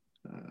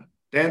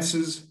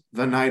 dances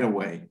the night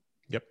away.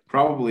 Yep.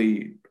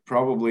 Probably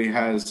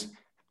has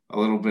a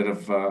little bit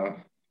of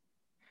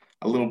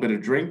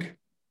drink.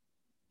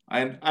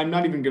 I'm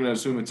not even going to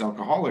assume it's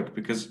alcoholic,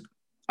 because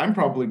I'm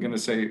probably going to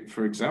say,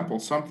 for example,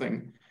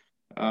 something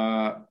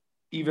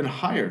even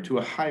higher, to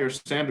a higher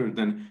standard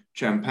than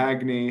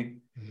champagne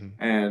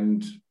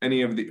and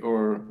any of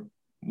or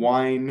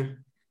wine.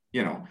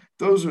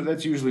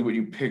 That's usually what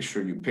you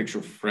picture. You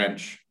picture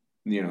French,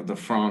 the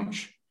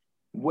French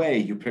way.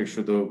 You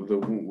picture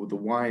the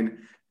wine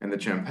and the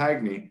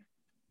champagne.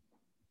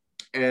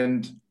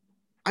 And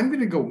I'm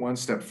going to go one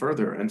step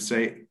further and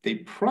say they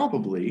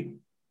probably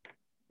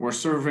were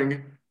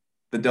serving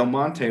the Del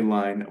Monte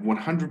line of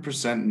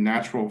 100%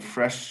 natural,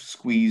 fresh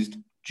squeezed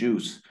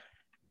juice.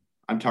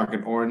 I'm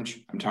talking orange.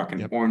 I'm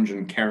talking orange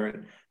and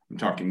carrot. I'm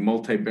talking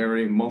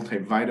multi-berry,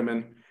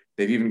 multivitamin.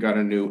 They've even got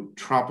a new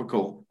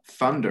tropical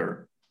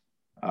thunder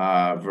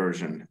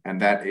version,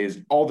 and that is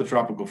all the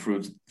tropical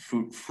fruits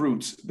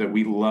that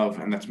we love,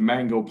 and that's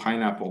mango,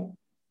 pineapple,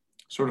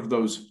 sort of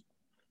those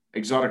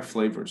exotic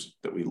flavors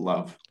that we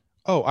love.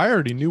 Oh, I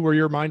already knew where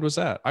your mind was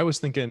at. I was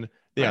thinking,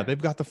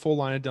 they've got the full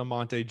line of Del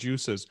Monte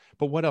juices,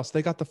 but what else?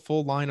 They got the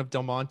full line of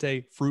Del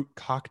Monte fruit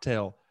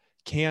cocktail,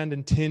 canned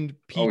and tinned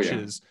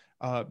peaches,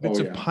 bits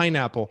of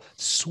pineapple,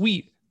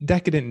 sweet,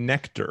 decadent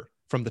nectar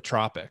from the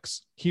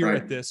tropics here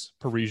at this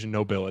Parisian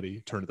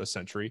nobility turn of the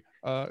century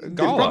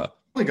gala.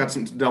 They got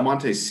some Del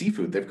Monte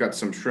seafood. They've got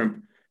some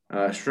shrimp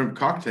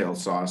cocktail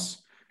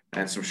sauce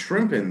and some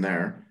shrimp in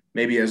there.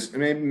 Maybe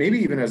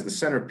even as the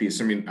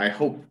centerpiece. I mean, I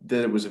hope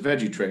that it was a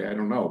veggie tray. I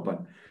don't know,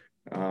 but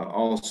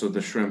also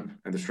the shrimp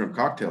and the shrimp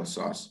cocktail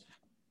sauce.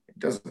 It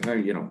doesn't,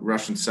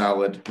 Russian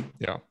salad.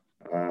 Yeah.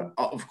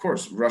 Of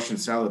course, Russian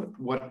salad.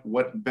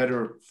 What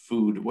better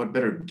food? What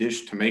better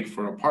dish to make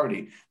for a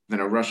party than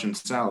a Russian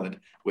salad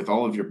with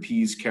all of your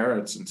peas,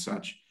 carrots, and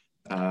such?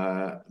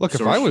 Look,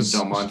 if I was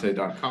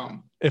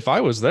delmonte.com. If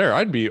I was there,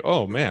 I'd be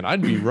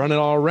running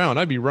all around.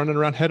 I'd be running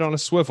around head on a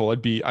swivel.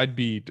 I'd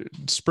be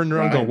sprinting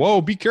around going,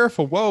 whoa, be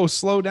careful. Whoa,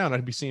 slow down.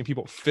 I'd be seeing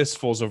people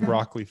fistfuls of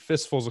broccoli,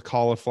 fistfuls of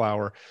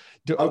cauliflower,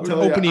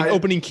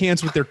 opening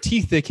cans with their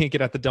teeth. They can't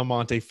get at the Del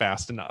Monte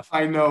fast enough.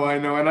 I know.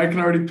 And I can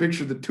already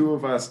picture the two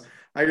of us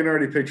I can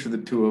already picture the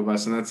two of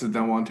us, and that's the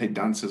Del Monte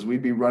Dunces.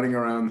 We'd be running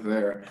around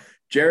there.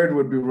 Jared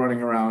would be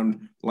running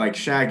around like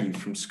Shaggy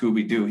from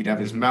Scooby Doo. He'd have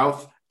his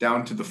mouth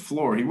down to the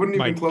floor. He wouldn't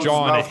My even close his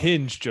jaw on a mouth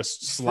hinge,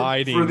 just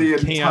sliding for the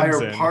cans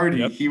entire in. party.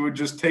 Yep. He would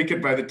just take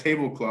it by the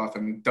tablecloth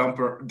and dump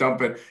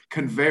it.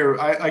 Conveyor.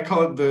 I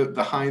call it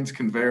the Heinz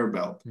conveyor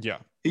belt. Yeah.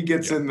 He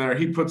gets in there.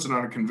 He puts it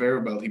on a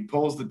conveyor belt. He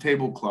pulls the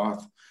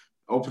tablecloth,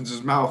 opens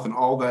his mouth, and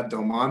all that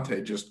Del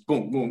Monte just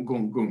boom, boom,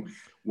 boom, boom.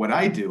 What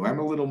I do, I'm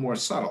a little more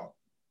subtle.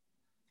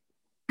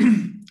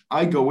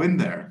 I go in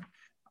there.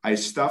 I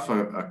stuff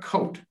a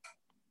coat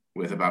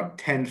with about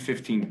 10,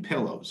 15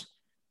 pillows.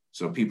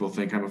 So people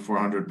think I'm a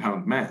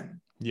 400-pound man.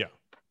 Yeah.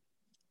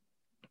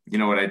 You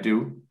know what I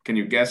do? Can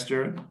you guess,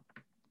 Jared?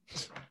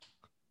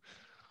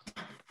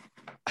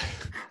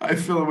 I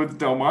fill it with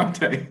Del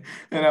Monte,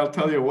 and I'll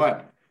tell you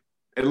what.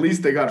 At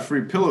least they got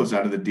free pillows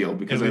out of the deal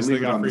because I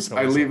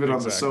leave it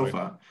on the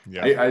sofa.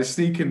 Yeah. I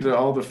sneak into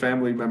all the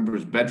family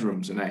members'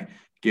 bedrooms and I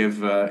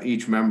give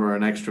each member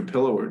an extra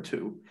pillow or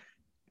two.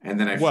 And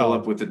then I fill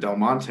up with the Del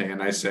Monte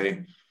and I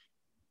say,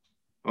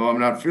 "Oh, I'm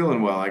not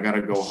feeling well. I got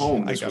to go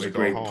home. This was a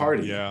great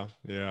party." Yeah.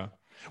 Yeah.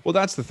 Well,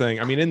 that's the thing.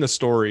 I mean, in the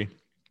story,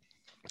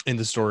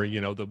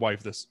 you know, the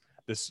wife, this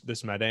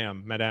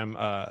Madame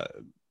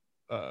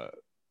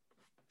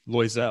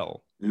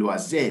Loisel.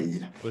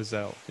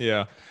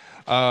 Yeah.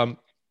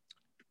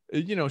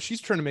 You know,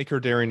 she's trying to make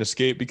her daring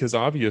escape because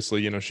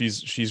obviously, you know,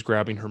 she's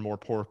grabbing her more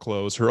poor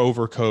clothes, her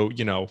overcoat,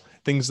 you know,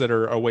 things that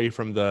are away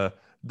from the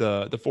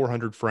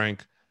 400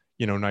 franc,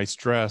 you know, nice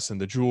dress and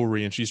the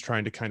jewelry. And she's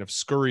trying to kind of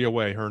scurry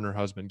away, her and her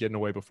husband getting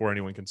away before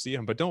anyone can see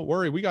him. But don't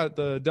worry, we got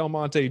the Del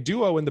Monte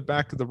duo in the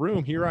back of the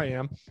room. Here I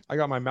am. I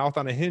got my mouth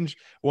on a hinge,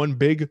 one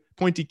big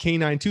pointy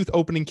canine tooth,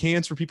 opening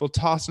cans for people,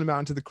 tossing them out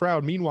into the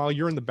crowd. Meanwhile,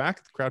 you're in the back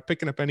of the crowd,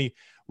 picking up any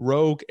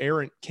rogue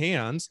errant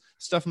cans,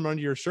 stuff them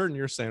under your shirt. And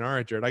you're saying, "All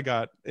right, Jared, I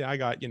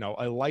got, you know,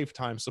 a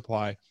lifetime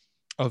supply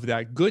of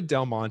that good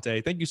Del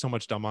Monte. Thank you so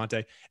much, Del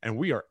Monte." And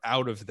we are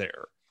out of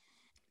there.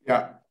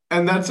 Yeah.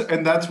 And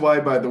that's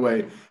why, by the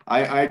way,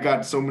 I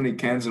got so many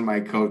cans in my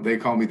coat. They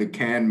call me the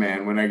can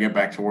man when I get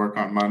back to work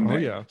on Monday. Oh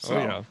yeah. So oh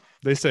yeah.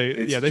 They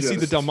say, they see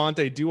the Del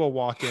Monte duo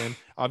walk in.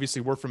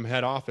 Obviously, we're from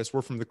head office.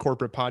 We're from the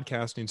corporate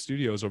podcasting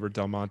studios over at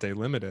Del Monte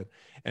Limited.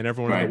 And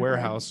everyone in the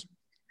warehouse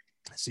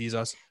sees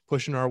us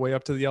pushing our way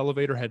up to the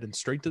elevator, heading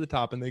straight to the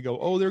top. And they go,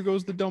 "Oh, there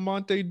goes the Del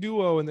Monte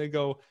duo." And they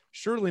go,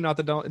 "Surely not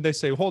the Del." And they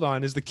say, "Hold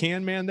on, is the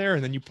can man there?"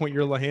 And then you point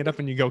your hand up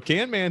and you go,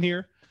 "Can man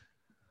here."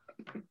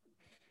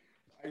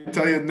 I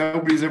tell you,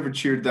 nobody's ever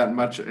cheered that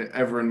much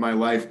ever in my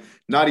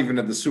life, not even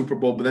at the Super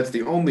Bowl, but that's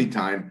the only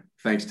time,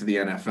 thanks to the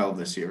NFL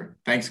this year.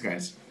 Thanks,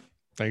 guys.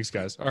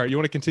 All right, you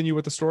want to continue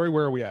with the story?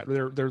 Where are we at?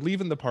 They're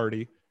leaving the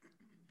party,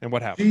 and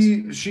what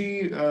happens?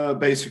 She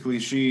basically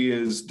she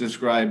is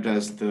described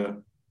as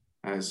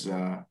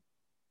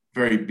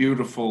very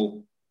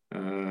beautiful.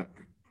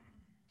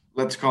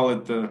 Let's call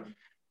it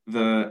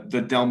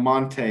the Del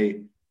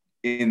Monte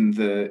in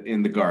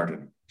the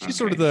garden. She's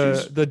sort of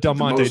the Del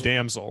Monte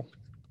damsel.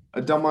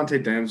 A Del Monte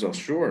damsel,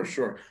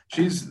 sure.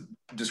 She's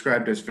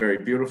described as very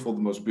beautiful, the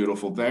most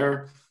beautiful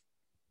there.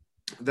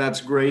 That's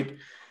great.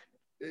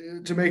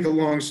 To make a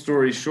long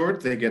story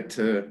short, they get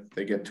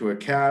to a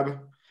cab,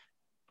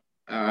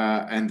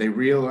 and they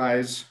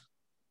realize,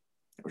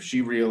 or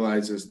she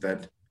realizes,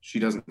 that she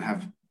doesn't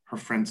have her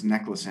friend's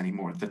necklace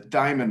anymore, the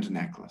diamond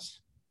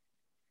necklace.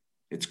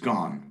 It's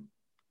gone.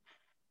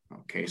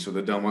 Okay, so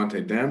the Del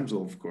Monte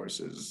damsel, of course,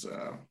 is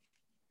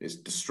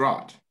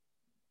distraught.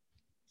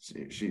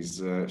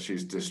 She's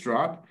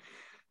distraught,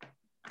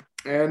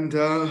 and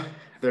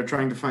they're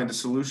trying to find a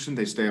solution.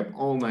 They stay up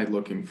all night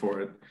looking for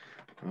it.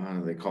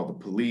 They call the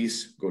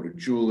police, go to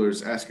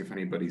jewelers, ask if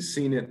anybody's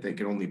seen it. They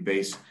can only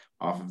base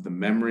off of the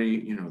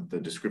memory. You know, the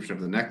description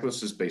of the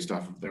necklace is based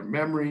off of their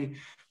memory.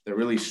 They're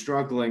really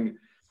struggling,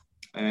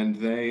 and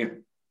they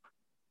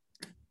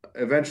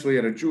eventually,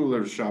 at a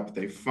jeweler's shop,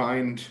 they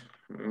find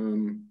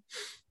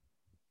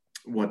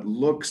what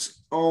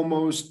looks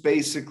almost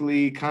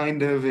basically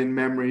kind of in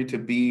memory to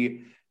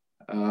be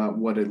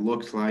what it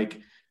looked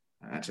like.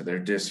 To their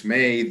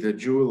dismay, the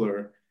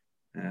jeweler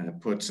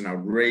puts an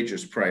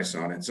outrageous price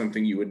on it,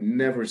 something you would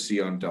never see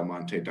on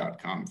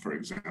delmonte.com, for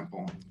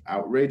example.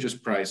 Outrageous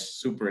price,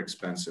 super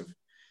expensive.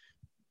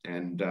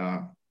 And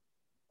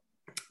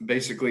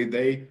basically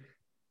they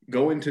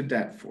go into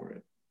debt for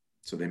it.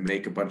 So they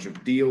make a bunch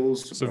of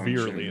deals.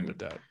 Severely into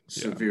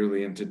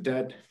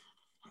debt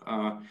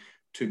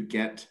to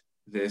get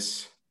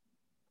this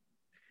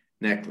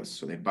necklace.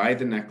 So they buy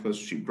the necklace.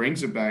 She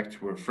brings it back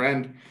to her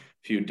friend.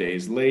 A few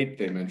days late,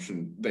 they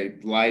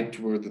lied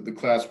to her that the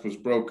clasp was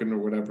broken or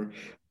whatever.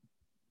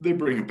 They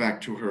bring it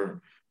back to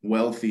her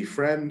wealthy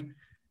friend,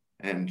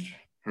 and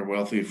her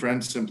wealthy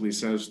friend simply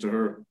says to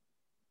her,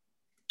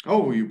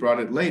 "Oh, you brought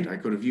it late. I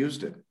could have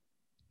used it."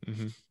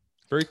 Mm-hmm.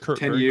 Very curt.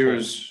 10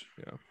 years.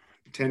 Yeah.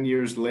 10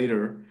 years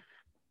later,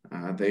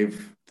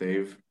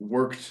 they've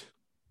worked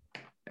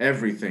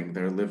everything.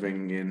 They're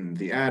living in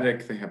the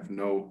attic. They have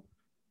no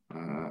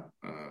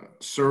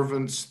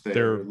servants.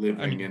 They're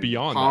living in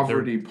beyond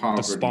poverty.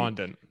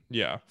 Despondent.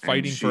 Yeah, And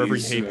fighting for every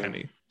she's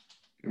halfpenny.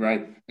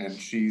 right, and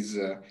she's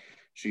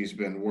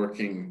been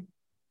working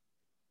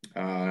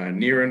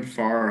near and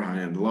far, high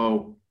and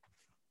low,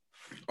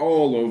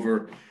 all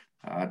over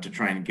to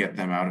try and get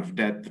them out of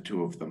debt, the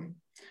two of them.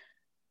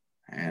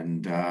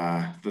 And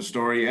the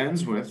story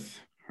ends with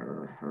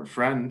her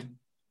friend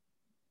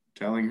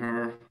telling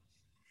her,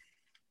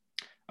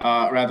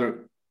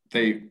 rather,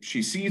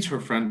 she sees her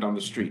friend on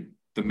the street,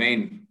 the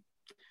main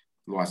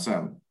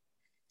Loisel,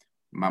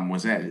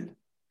 Mademoiselle,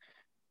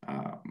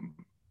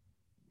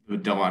 the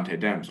Delmonte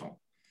damsel.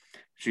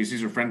 She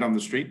sees her friend on the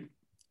street.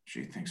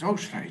 She thinks, oh,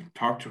 should I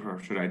talk to her?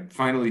 Should I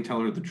finally tell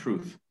her the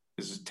truth?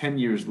 This is 10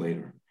 years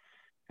later,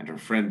 and her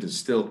friend is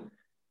still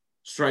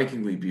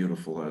strikingly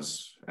beautiful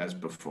as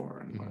before,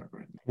 and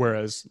whatever.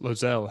 Whereas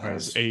Loisel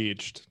has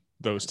aged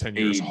those 10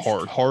 years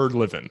aged. hard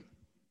living.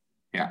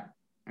 Yeah.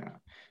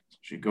 So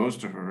she goes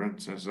to her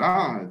and says,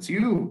 it's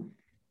you.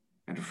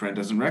 And her friend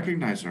doesn't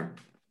recognize her.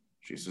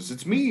 She says,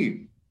 it's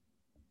me,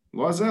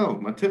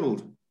 Loisel,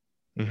 Mathilde.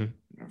 Mm-hmm.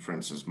 And her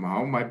friend says,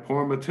 my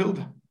poor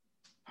Mathilde,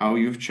 how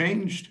you've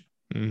changed.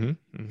 Mm-hmm.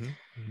 Mm-hmm.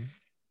 Mm-hmm.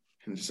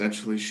 And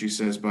essentially she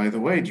says, by the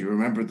way, do you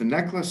remember the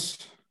necklace?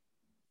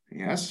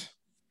 Yes.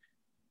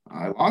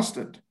 I lost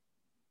it.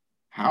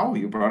 How?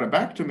 You brought it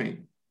back to me.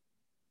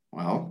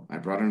 Well, I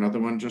brought another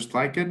one just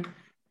like it,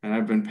 and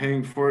I've been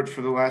paying for it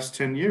for the last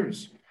 10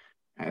 years.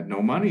 I had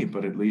no money,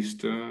 but at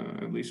least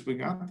we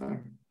got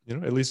there.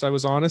 At least I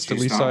was honest. She at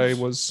least stops. I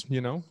was,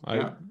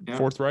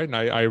 forthright, and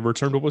I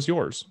returned what was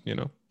yours,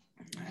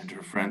 And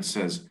her friend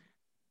says,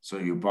 so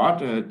you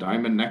bought a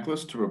diamond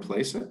necklace to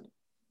replace it?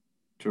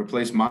 To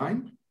replace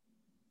mine?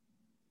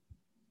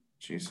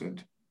 She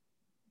said,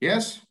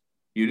 yes.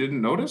 You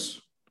didn't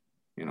notice?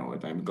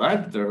 I'm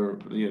glad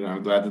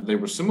I'm glad that they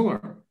were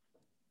similar.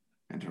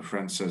 And her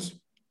friend says,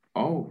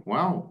 oh,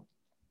 wow.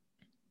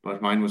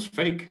 But mine was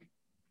fake.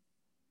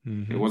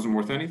 Mm-hmm. It wasn't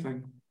worth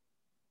anything.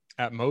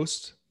 At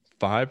most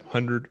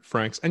 500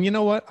 francs. And you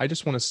know what? I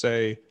just want to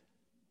say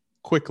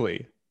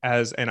quickly,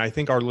 and I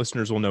think our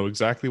listeners will know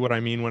exactly what I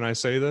mean when I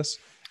say this.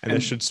 And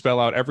this should spell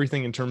out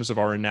everything in terms of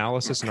our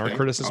analysis and our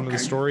criticism of the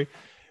story.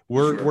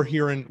 We're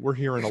hearing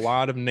a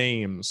lot of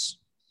names.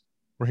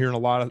 We're hearing a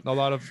lot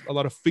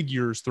of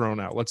figures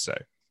thrown out. Let's say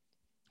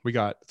we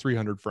got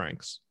 300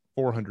 francs,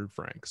 400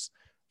 francs,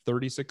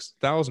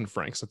 36,000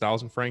 francs,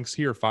 1,000 francs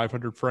here,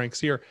 500 francs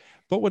here.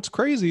 But what's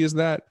crazy is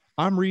that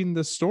I'm reading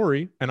this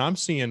story and I'm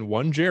seeing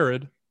one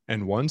Jared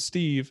and one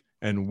Steve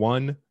and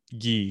one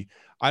Guy.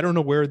 I don't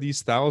know where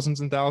these thousands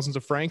and thousands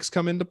of francs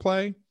come into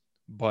play,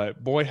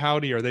 but boy,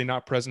 howdy, are they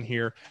not present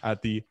here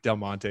at the Del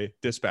Monte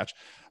Dispatch.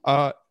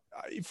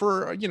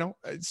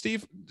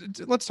 Steve,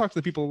 let's talk to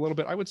the people a little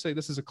bit. I would say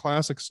this is a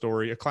classic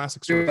story, I'll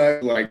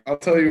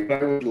tell you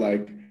what I would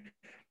like.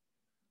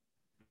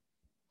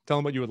 Tell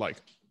them what you would like.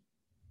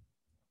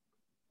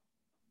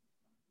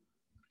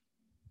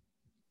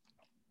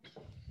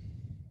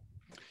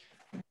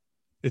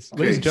 It's,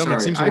 ladies and gentlemen,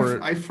 it seems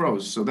I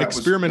froze. So that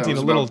experimenting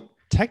was a little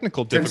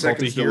technical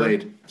difficulty here.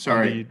 Delayed.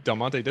 Sorry. On the Del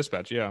Monte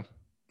Dispatch. Yeah.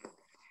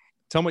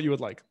 Tell them what you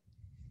would like.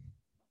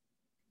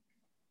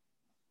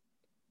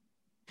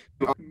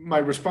 My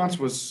response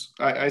was,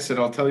 I said,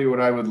 I'll tell you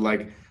what I would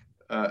like.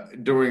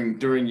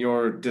 During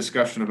your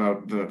discussion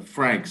about the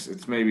francs,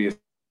 it's maybe a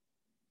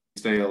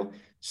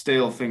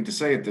stale thing to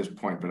say at this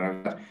point, but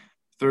I've got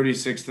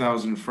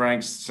 36,000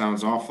 francs.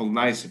 Sounds awful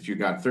nice if you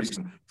got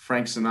 36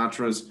 Frank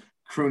Sinatra's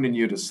crooning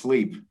you to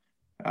sleep,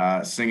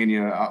 singing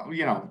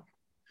you,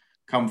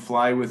 come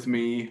fly with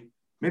me,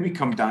 maybe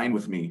come dine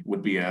with me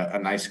would be a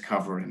nice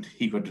cover. And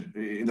he could,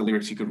 in the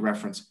lyrics, he could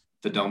reference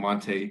the Del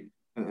Monte,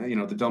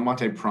 the Del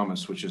Monte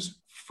promise, which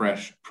is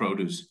fresh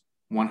produce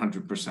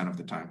 100% of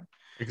the time.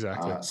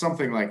 Exactly.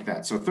 Something like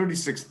that. So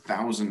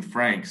 36,000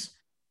 francs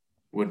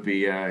would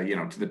be,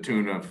 to the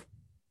tune of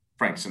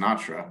Frank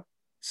Sinatra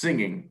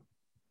singing,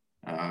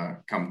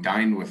 come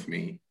dine with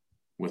me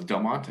with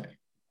Del Monte.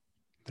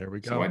 There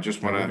we go. So I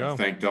just want to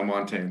thank Del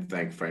Monte and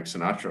thank Frank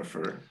Sinatra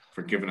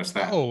for giving us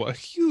that. Oh, a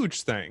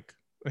huge thanks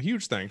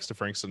to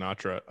Frank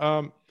Sinatra.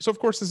 So of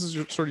course this is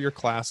sort of your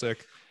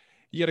classic.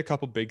 You get a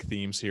couple big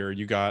themes here.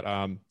 You got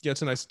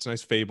it's a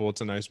nice fable.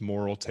 It's a nice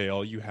moral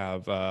tale. You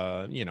have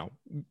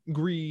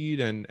greed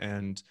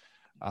and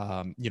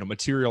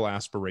material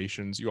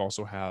aspirations. You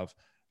also have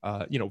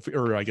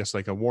or I guess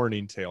like a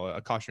warning tale,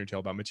 a cautionary tale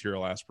about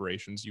material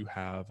aspirations. You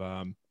have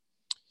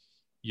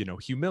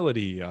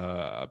humility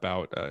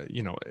about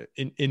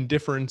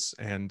indifference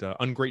and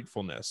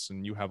ungratefulness,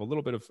 and you have a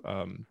little bit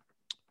of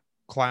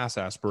class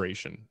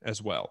aspiration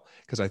as well,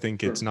 because I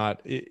think it's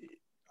not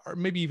or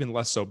maybe even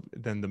less so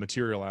than the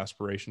material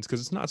aspirations,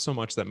 because it's not so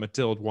much that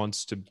Mathilde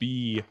wants to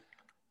be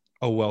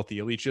a wealthy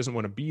elite. She doesn't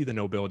want to be the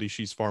nobility.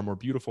 She's far more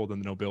beautiful than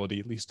the nobility,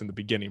 at least in the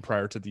beginning,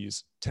 prior to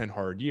these 10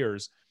 hard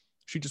years.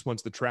 She just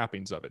wants the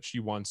trappings of it. She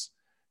wants,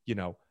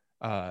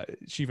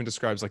 she even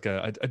describes like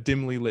a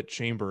dimly lit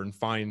chamber and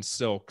fine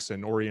silks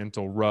and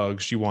oriental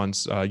rugs. She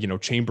wants,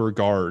 chamber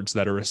guards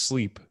that are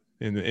asleep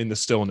in the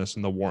stillness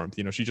and the warmth.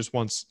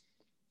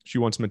 She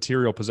wants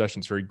material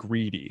possessions, very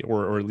greedy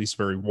or at least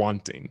very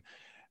wanting.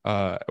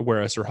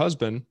 Whereas her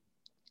husband,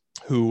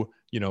 who,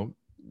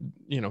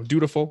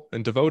 dutiful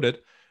and devoted,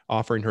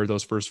 offering her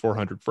those first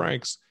 400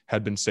 francs,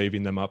 had been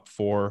saving them up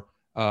for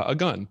a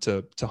gun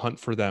to hunt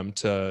for them,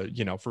 to,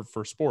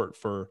 for sport,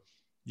 for,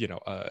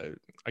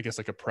 I guess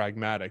like a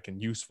pragmatic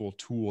and useful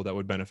tool that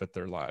would benefit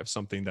their lives,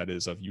 something that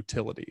is of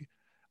utility.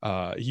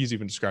 He's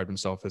even described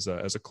himself as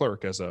a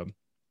clerk, as a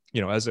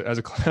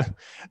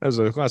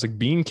classic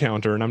bean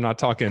counter. And I'm not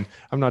talking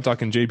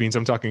J beans.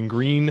 I'm talking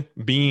green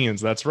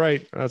beans. That's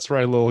right.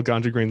 Little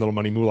ganja green, little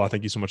money moolah.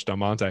 Thank you so much, Del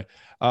Monte.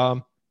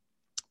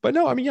 But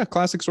no, I mean, yeah,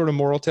 classic sort of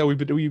moral tale.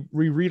 We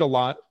read a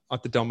lot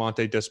at the Del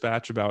Monte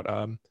Dispatch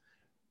about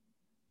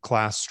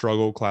class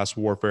struggle, class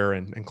warfare,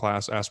 and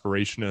class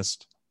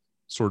aspirationist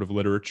sort of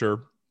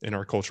literature in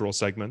our cultural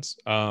segments.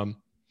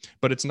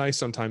 But it's nice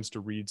sometimes to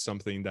read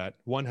something that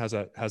one has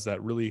that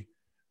really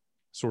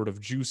sort of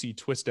juicy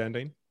twist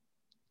ending,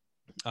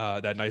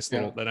 that nice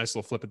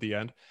little flip at the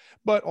end,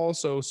 but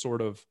also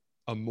sort of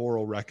a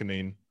moral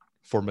reckoning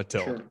for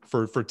Mathilde.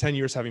 Sure. For 10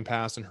 years having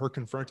passed, and her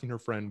confronting her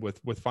friend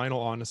with final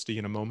honesty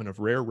in a moment of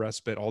rare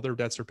respite. All their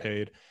debts are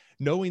paid,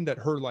 knowing that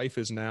her life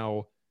is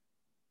now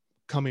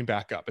coming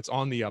back up. It's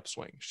on the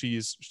upswing.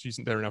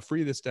 They're now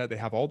free of this debt. They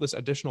have all this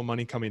additional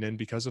money coming in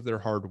because of their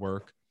hard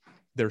work.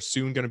 They're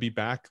soon going to be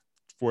back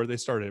where they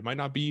started. It might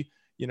not be,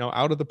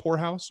 out of the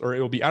poorhouse, or it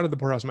will be out of the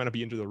poorhouse. It might not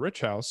be into the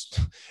rich house.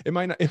 It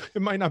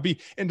might not be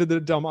into the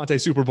Del Monte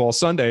Super Bowl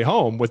Sunday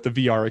home with the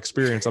VR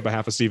experience on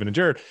behalf of Stephen and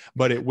Jared,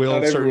 but it will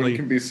certainly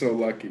can be so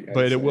lucky.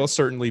 But it will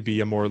certainly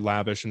be a more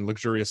lavish and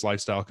luxurious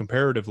lifestyle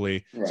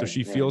comparatively. Right, so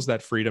she feels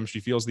that freedom.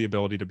 She feels the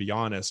ability to be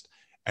honest,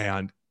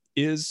 and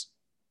is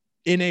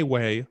in a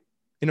way,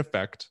 in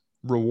effect,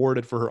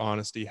 rewarded for her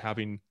honesty,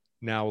 having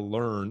now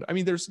learned. I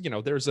mean, there's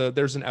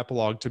an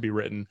epilogue to be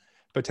written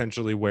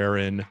potentially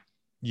wherein,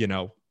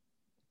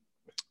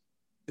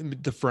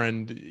 the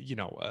friend,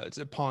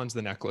 pawns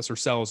the necklace or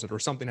sells it, or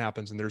something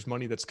happens and there's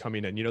money that's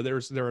coming in. There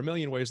are a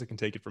million ways that can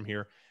take it from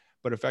here,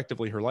 but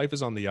effectively her life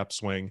is on the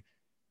upswing.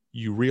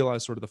 You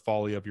realize sort of the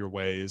folly of your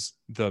ways,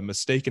 the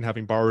mistake in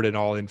having borrowed it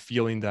all, and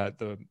feeling that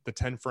the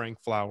 10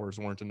 franc flowers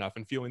weren't enough,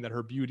 and feeling that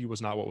her beauty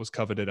was not what was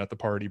coveted at the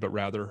party, but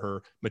rather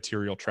her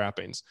material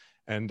trappings.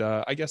 And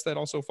I guess that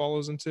also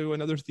follows into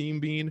another theme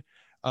being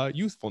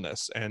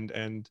youthfulness,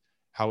 and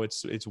how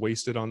it's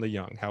wasted on the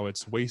young, how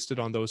it's wasted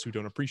on those who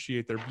don't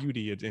appreciate their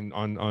beauty,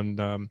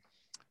 on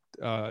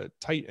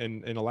tight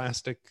and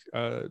elastic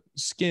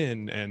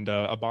skin, and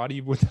a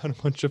body without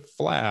a bunch of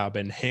flab,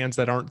 and hands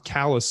that aren't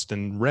calloused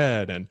and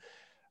red. And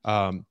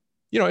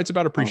it's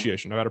about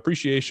appreciation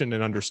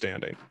and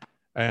understanding.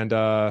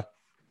 And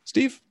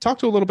Steve, talk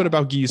to a little bit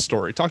about Guy's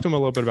story. Talk to him a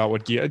little bit about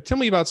what Guy. Tell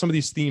me about some of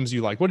these themes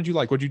you like. What did you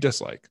like? What did you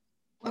dislike?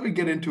 Let me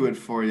get into it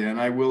for you.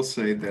 And I will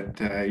say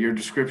that your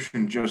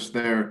description just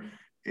there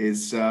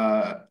is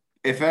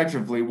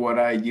effectively what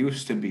I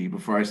used to be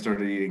before I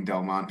started eating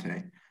Del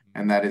Monte.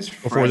 And that is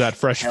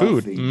fresh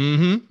food,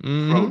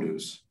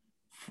 produce,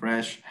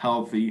 fresh,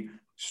 healthy,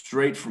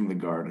 straight from the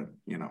garden,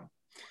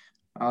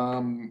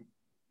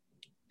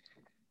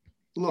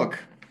 Look,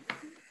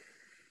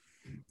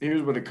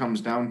 here's what it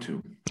comes down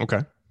to.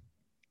 Okay.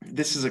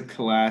 This is a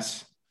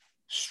class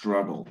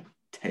struggle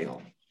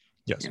tale.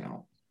 Yes.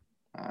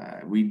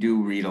 We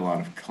do read a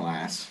lot of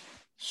class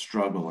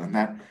struggle, and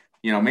that,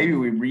 maybe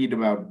we read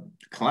about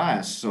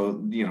class so,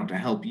 to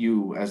help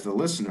you as the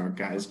listener,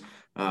 guys,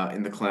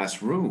 in the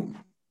classroom.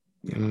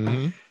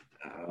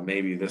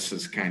 Maybe this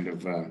is kind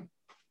of,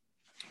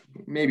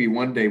 maybe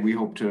one day we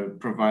hope to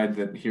provide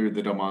that here at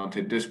the Del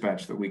Monte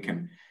Dispatch, that we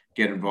can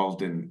get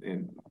involved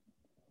in.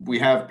 We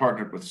have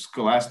partnered with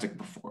Scholastic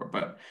before,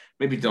 but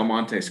maybe Del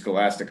Monte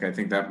Scholastic, I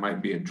think that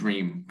might be a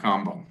dream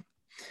combo.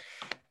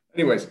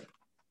 Anyways,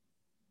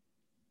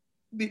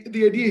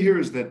 the idea here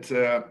is that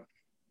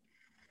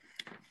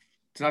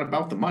it's not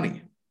about the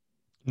money.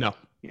 No.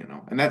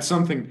 And that's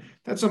something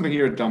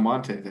here at Del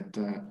Monte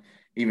that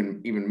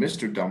even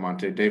Mr. Del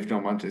Monte, Dave Del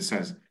Monte,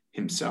 says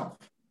himself.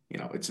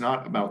 It's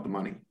not about the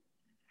money,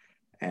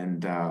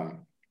 and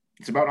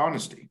it's about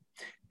honesty.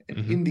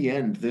 And in the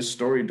end, this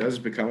story does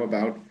become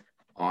about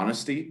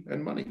honesty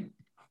and money.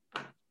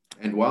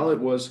 And while it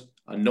was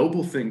a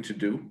noble thing to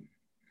do,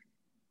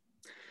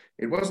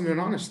 it wasn't an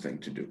honest thing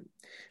to do,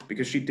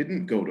 because she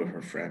didn't go to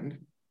her friend.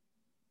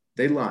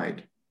 They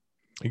lied.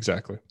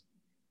 Exactly.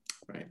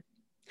 Right.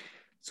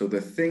 So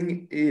the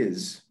thing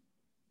is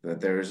that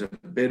there is a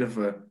bit of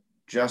a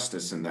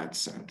justice in that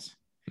sense,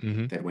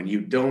 that when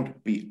you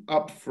don't be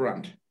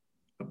upfront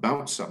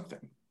about something,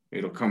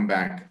 it'll come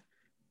back,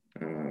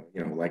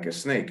 like a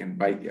snake and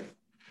bite you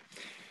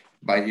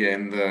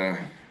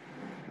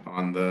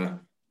on the,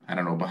 I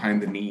don't know,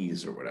 behind the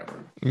knees or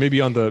whatever. Maybe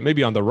on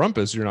the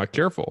rumpus, you're not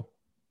careful.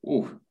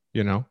 Ooh.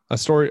 A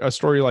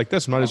story like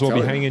this might as well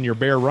be hanging your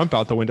bare rump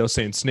out the window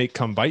saying, "Snake,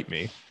 come bite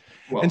me."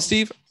 Well, and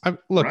Steve,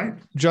 right.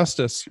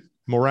 Justice,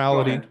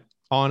 morality,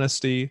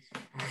 honesty,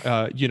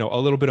 a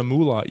little bit of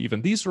moolah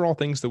even. These are all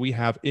things that we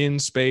have in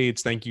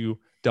spades. Thank you,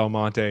 Del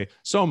Monte,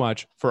 so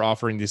much for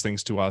offering these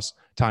things to us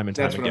time and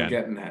time again. That's what I'm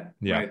getting at.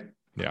 Yeah.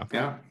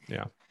 Right?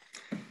 Yeah.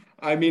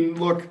 I mean,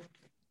 look,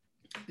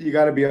 you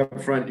got to be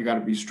upfront. You got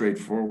to be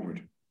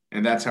straightforward.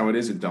 And that's how it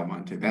is at Del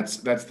Monte. That's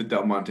the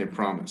Del Monte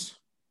promise.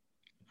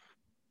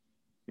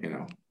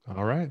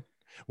 All right.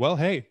 Well,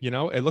 hey,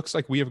 it looks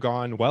like we have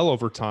gone well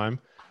over time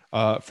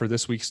for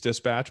this week's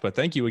Dispatch, but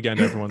thank you again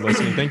to everyone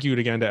listening. Thank you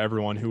again to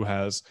everyone who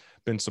has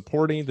been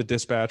supporting the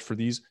Dispatch for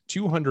these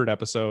 200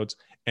 episodes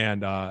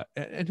and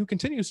who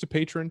continues to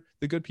patron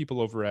the good people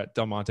over at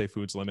Del Monte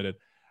Foods Limited.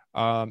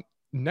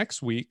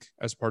 Next week,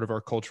 as part of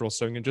our cultural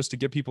segment, just to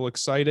get people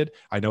excited.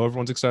 I know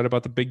everyone's excited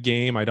about the big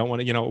game. I don't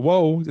want to,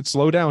 whoa,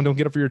 slow down. Don't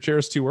get up for your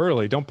chairs too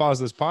early. Don't pause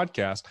this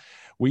podcast.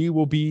 We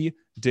will be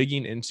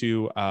digging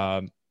into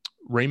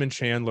Raymond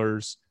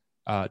Chandler's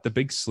The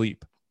Big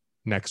Sleep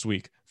next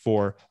week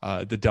for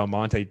the Del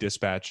Monte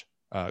Dispatch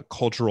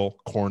cultural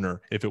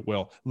corner, if it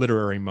will,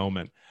 literary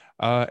moment.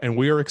 And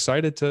we are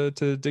excited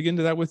to dig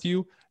into that with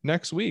you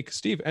next week.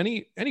 Steve,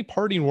 any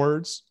parting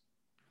words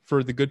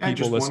for the good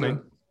people listening?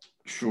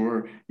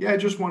 Sure. Yeah, I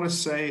just want to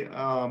say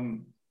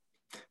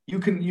you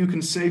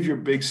can save your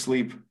big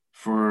sleep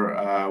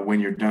for when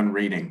you're done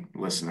reading,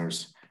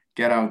 listeners.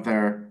 Get out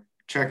there,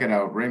 check it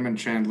out. Raymond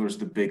Chandler's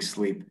The Big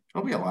Sleep.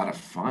 It'll be a lot of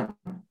fun.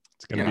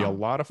 It's going to be a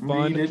lot of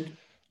fun. Read it,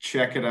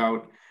 check it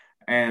out.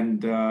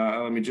 And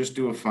let me just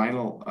do a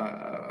final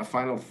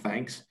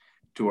thanks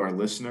to our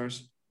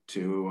listeners,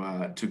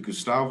 to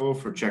Gustavo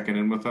for checking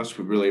in with us.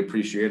 We really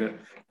appreciate it.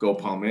 Go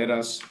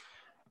Palmeiras.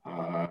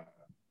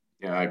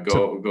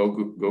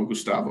 Go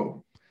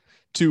Gustavo.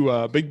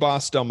 To Big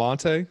Boss Del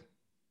Monte.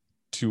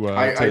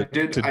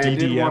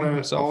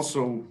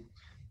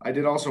 I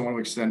did also want to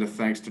extend a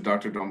thanks to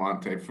Dr. Del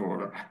Monte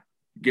for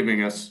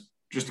giving us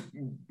just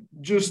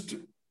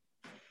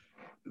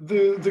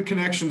the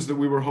connections that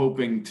we've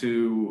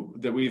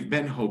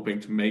been hoping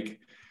to make.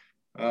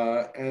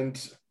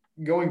 And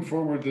going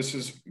forward, this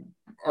is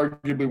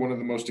arguably one of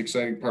the most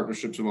exciting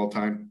partnerships of all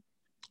time.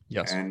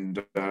 Yes.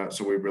 And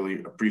so we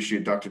really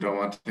appreciate Dr. Del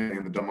Monte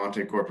and the Del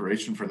Monte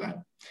Corporation for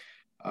that.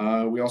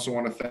 We also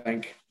want to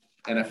thank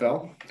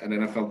NFL and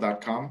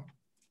NFL.com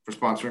for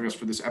sponsoring us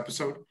for this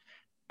episode.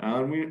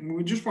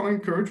 We just want to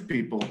encourage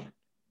people.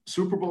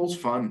 Super Bowl's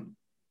fun,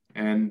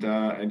 and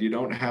you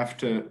don't have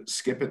to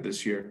skip it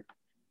this year.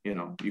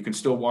 You can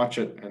still watch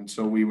it. And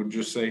so we would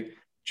just say,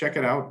 check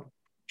it out,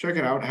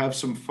 have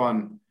some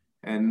fun,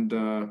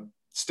 and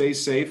stay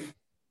safe.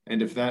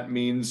 And if that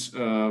means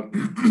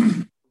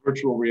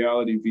virtual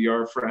reality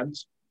VR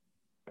friends,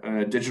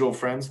 digital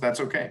friends, that's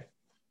okay.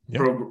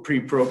 Yep.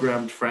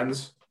 Pre-programmed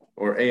friends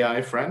or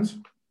AI friends,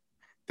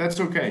 that's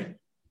okay.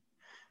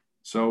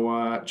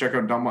 So check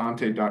out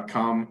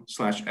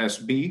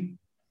delmonte.com/SB.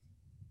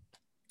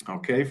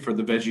 Okay, for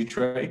the veggie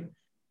tray.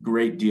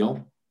 Great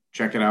deal.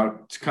 Check it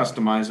out. It's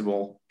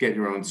customizable. Get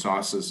your own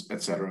sauces,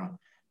 etc.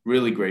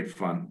 Really great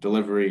fun.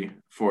 Delivery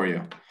for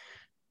you.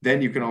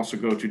 Then you can also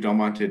go to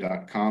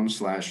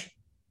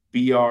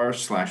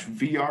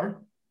delmonte.com/BR/VR.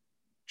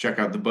 Check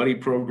out the buddy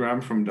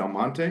program from Del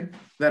Monte.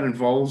 That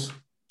involves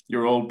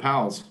your old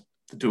pals,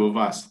 the two of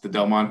us, the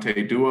Del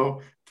Monte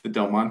duo, the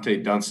Del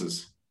Monte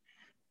dunces.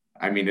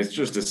 I mean, it's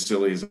just as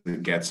silly as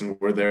it gets,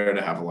 and we're there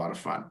to have a lot of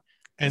fun.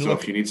 And so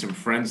if you need some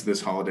friends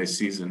this holiday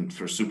season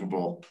for Super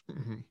Bowl,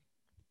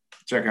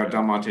 check out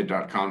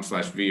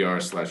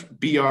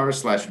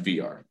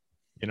delmonte.com/VR/BR/VR.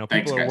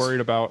 People are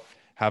worried about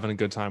having a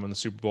good time in the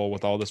Super Bowl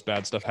with all this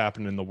bad stuff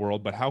happening in the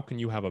world, but how can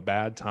you have a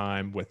bad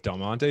time with Del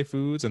Monte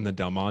Foods and the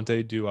Del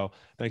Monte duo?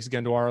 Thanks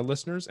again to our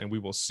listeners, and we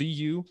will see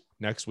you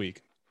next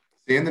week.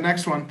 See you in the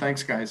next one.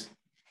 Thanks, guys.